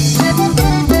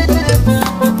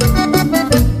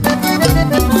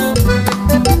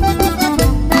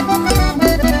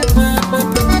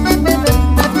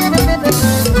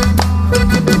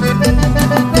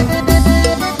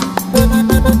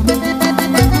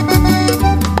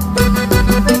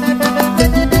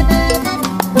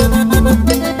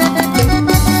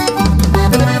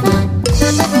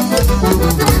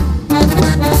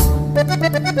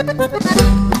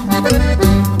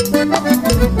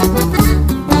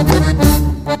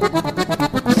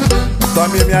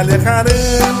 También me alejaré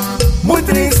muy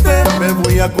triste, me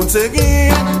voy a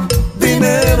conseguir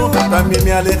dinero. También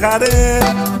me alejaré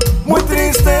muy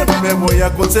triste, me voy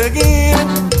a conseguir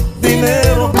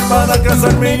dinero para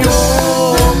casarme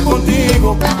yo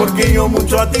contigo, porque yo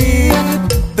mucho a ti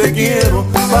te quiero.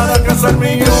 Para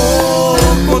casarme yo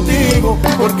contigo,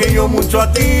 porque yo mucho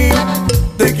a ti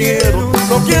te quiero.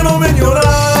 No quiero ver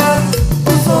llorar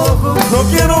tus ojos, no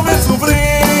quiero ver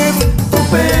sufrir tu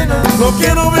pena. No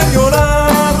quiero ver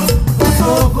llorar tus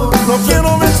ojos, no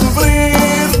quiero ver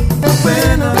sufrir tu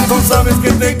pena. Tú sabes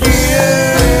que te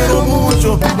quiero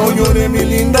mucho, no llores mi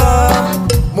linda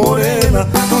morena.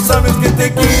 Tú sabes que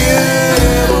te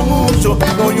quiero mucho,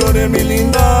 no llores mi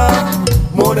linda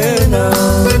morena.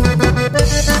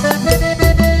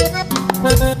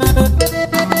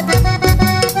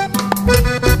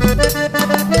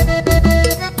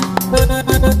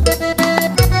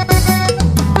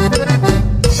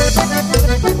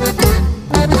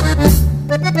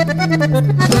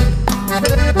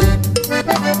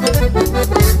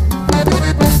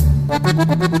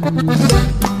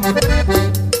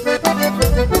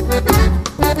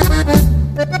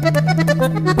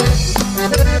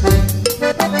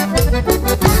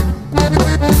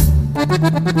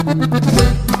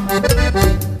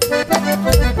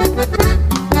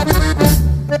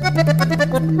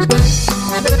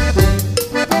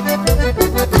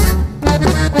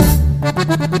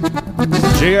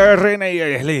 J.R. Reina y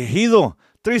Elegido.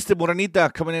 Triste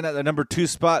Morenita coming in at the number 2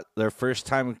 spot. Their first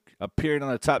time appearing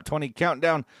on the top 20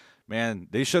 countdown. Man,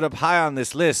 they showed up high on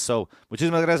this list. So,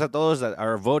 muchísimas gracias a todos that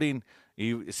are voting.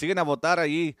 Y siguen a votar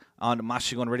allí on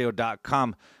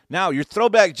MachigonRadio.com. Now, your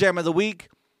throwback jam of the week.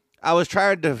 I was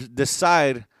trying to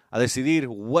decidir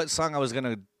what song I was going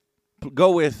to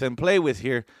go with and play with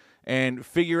here. and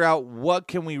figure out what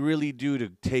can we really do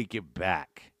to take it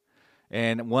back.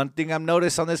 And one thing I've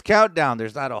noticed on this countdown,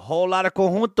 there's not a whole lot of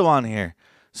conjunto on here.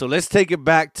 So let's take it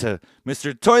back to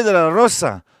Mr. Toy de la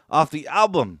Rosa off the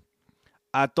album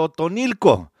A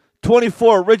Totonilco.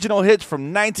 24 original hits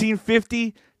from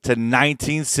 1950 to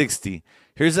 1960.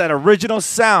 Here's that original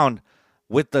sound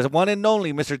with the one and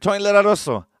only Mr. Toy de la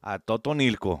Rosa, A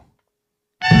Totonilco.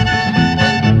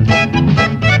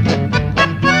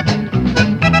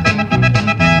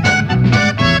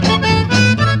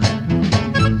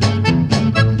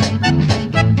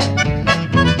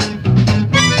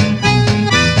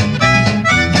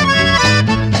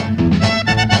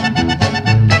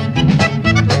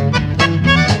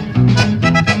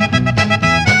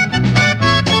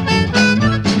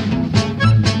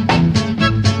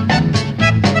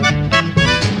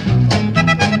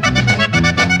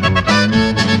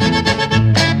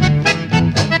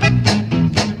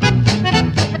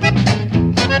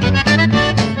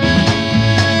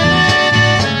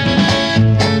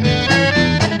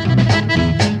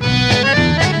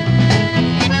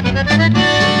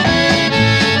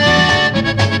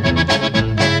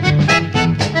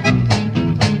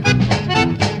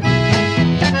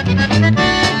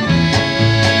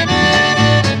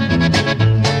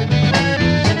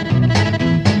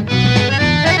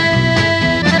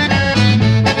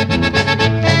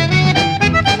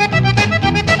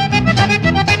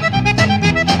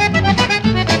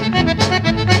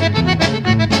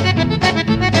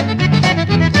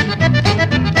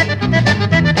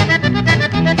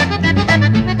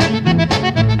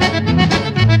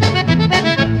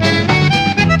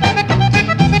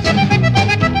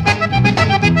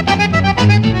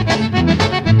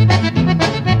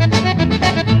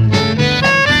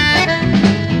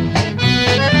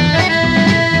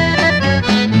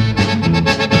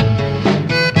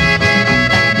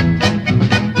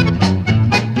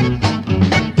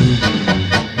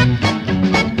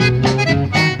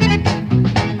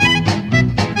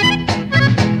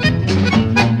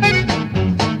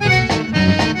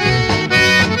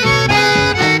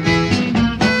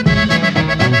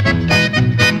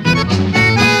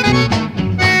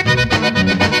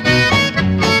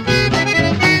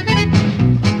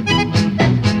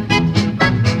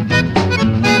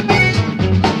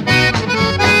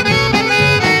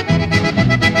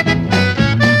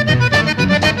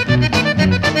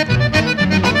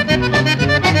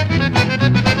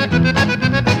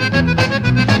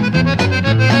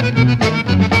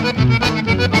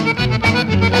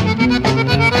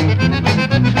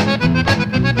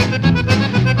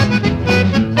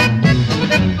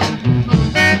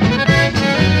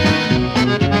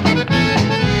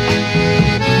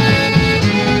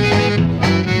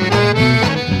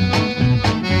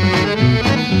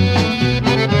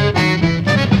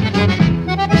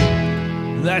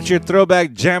 Your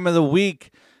throwback jam of the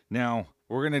week. Now,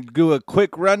 we're going to do a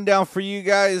quick rundown for you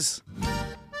guys.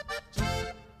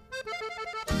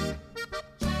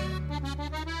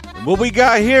 What we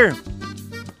got here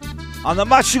on the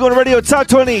Machigon Radio Top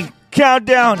 20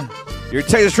 Countdown, your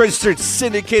Texas registered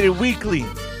syndicated weekly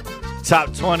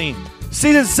Top 20,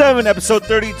 Season 7, Episode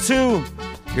 32.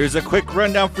 Here's a quick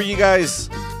rundown for you guys.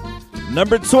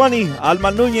 Number 20,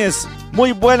 Alma Núñez,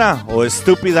 Muy Buena o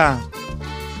Estúpida.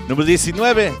 Number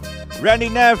 19, Randy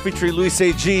Nav featuring Luis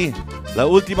A.G., La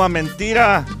Última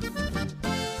Mentira.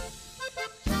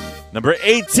 Number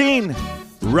 18,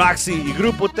 Roxy y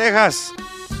Grupo Texas,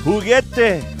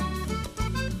 Juguete.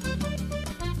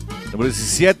 Número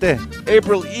 17,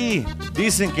 April E.,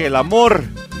 Dicen que el amor.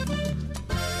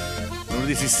 Número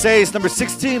 16, number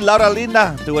 16, Laura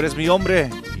Linda, Tú eres mi hombre,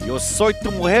 yo soy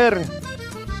tu mujer.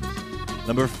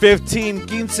 Number 15,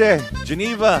 15,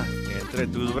 Geneva, Entre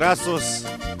tus brazos.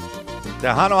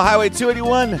 Tejano Highway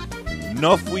 281,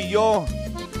 No Fui Yo.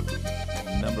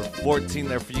 Number 14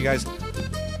 there for you guys.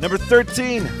 Number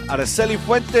 13, Araceli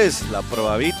Fuentes, La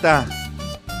Probavita.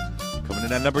 Coming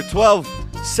in at number 12,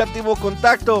 Séptimo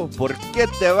Contacto, ¿Por qué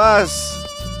te vas?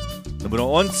 Número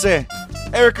 11,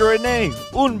 Erica Renee,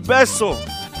 Un Beso.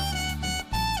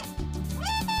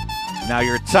 Now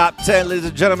your top 10, ladies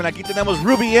and gentlemen. Aquí tenemos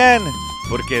Ruby Ann,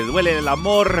 Porque duele el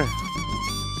amor.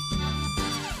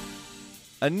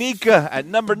 Anika at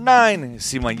number 9,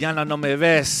 Si mañana no me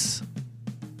ves.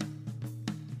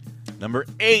 Number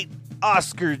 8,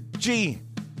 Oscar G,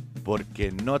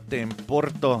 Porque no te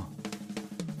importo.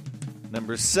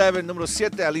 Number 7, número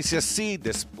 7, Alicia C,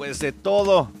 Después de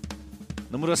todo.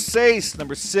 Número 6,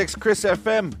 number 6, Chris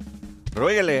FM,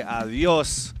 Ruégale a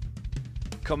Dios.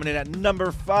 Coming in at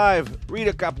number 5,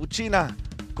 Rita Capuchina,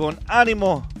 Con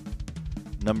Ánimo.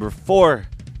 Number 4,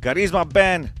 Carisma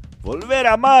Band, Volver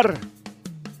a Amar.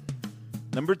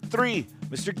 Number 3,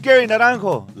 Mr. Gary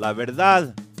Naranjo, La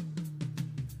Verdad.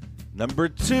 Number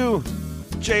 2,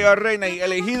 J.R. Reina y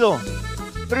Elegido,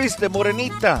 Triste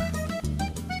Morenita.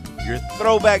 Your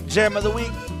throwback gem of the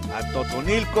week, a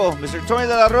Totonilco, Mr. Tony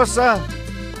de la Rosa.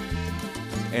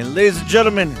 And ladies and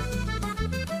gentlemen,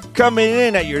 coming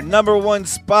in at your number 1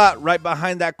 spot right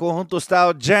behind that Conjunto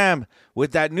style jam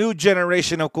with that new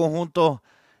generation of Conjunto.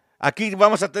 Aquí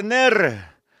vamos a tener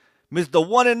the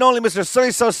one and only Mr.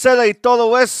 Sonny Sauceda y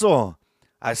Todo Eso.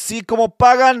 Así como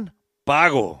pagan,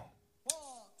 pago.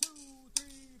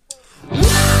 Si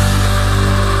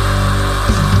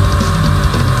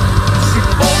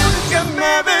porque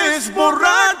me ves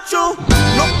borracho,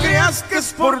 no creas que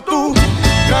es por tu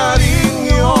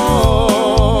cariño.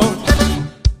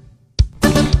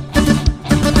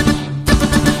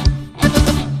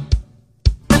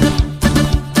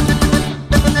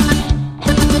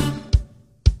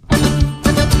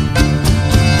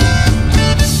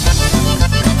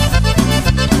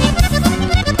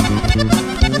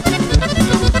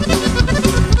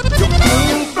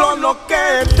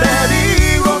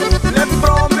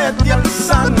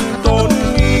 Santo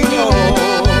Niño,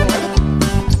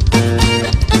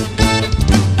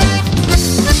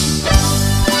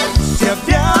 si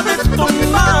había de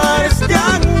tomar este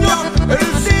año, el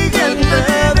siguiente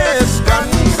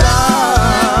descansar.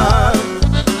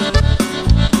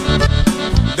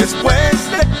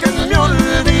 Después de que me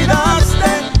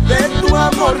olvidaste, de tu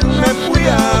amor me fui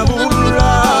a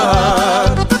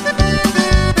burlar.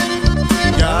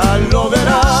 Ya lo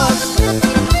verás.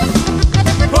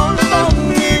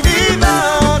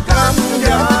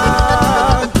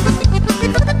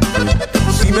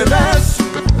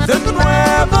 De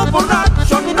nuevo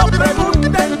borracho, no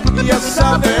pregunten, ya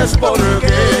sabes por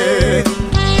qué.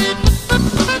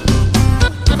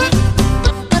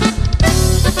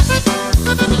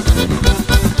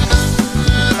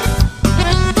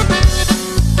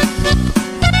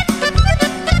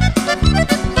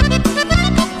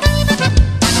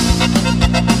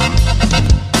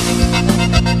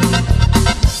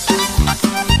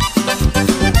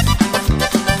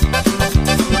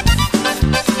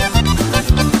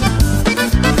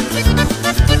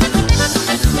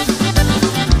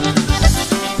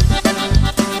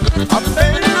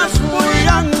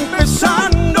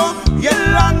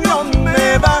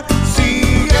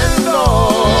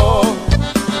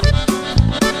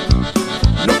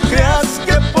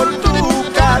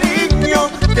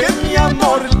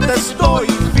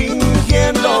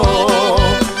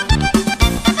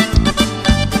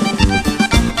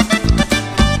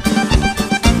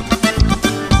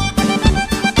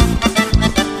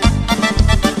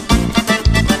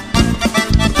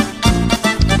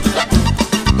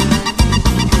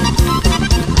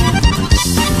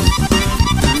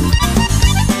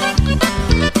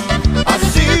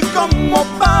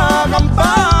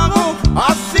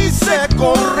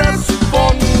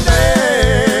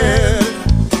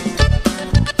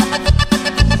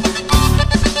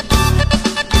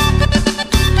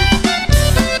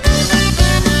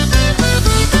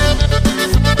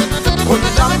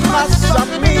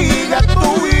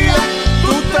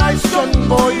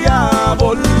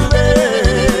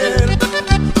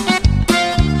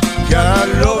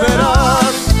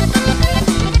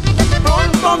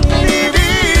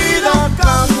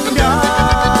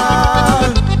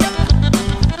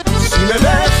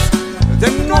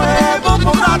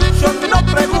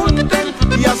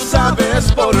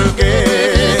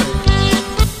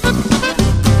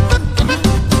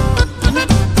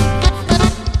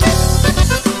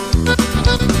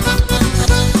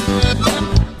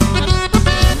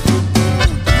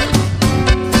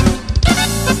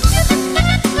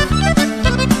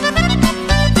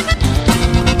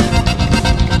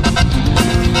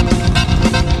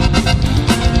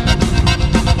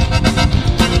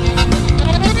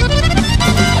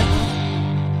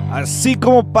 Así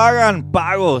como pagan,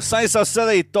 pago. Sonny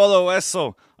Sauceda y Todo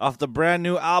Eso off the brand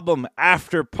new album,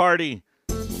 After Party.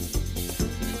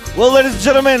 Well, ladies and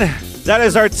gentlemen, that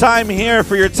is our time here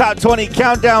for your Top 20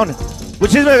 Countdown.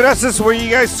 Muchísimas gracias for you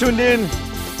guys tuned in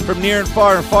from near and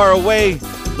far away.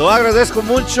 Lo agradezco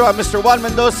mucho a Mr. Juan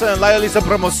Mendoza and Laila Lisa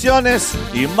Promociones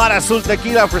y Mar Azul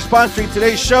Tequila for sponsoring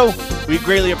today's show. We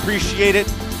greatly appreciate it.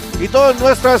 Y todas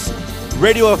nuestras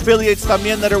radio affiliates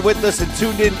también that are with us and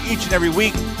tuned in each and every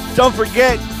week. Don't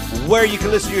forget where you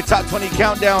can listen to your Top 20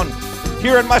 Countdown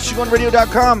here on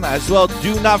MachiconRadio.com. As well,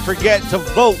 do not forget to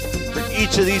vote for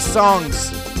each of these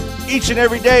songs each and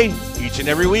every day, each and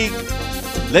every week.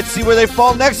 Let's see where they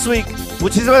fall next week.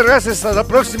 Muchísimas gracias. Hasta la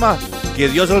próxima. Que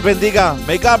Dios los bendiga.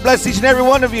 May God bless each and every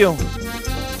one of you.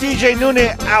 DJ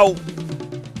Nune out.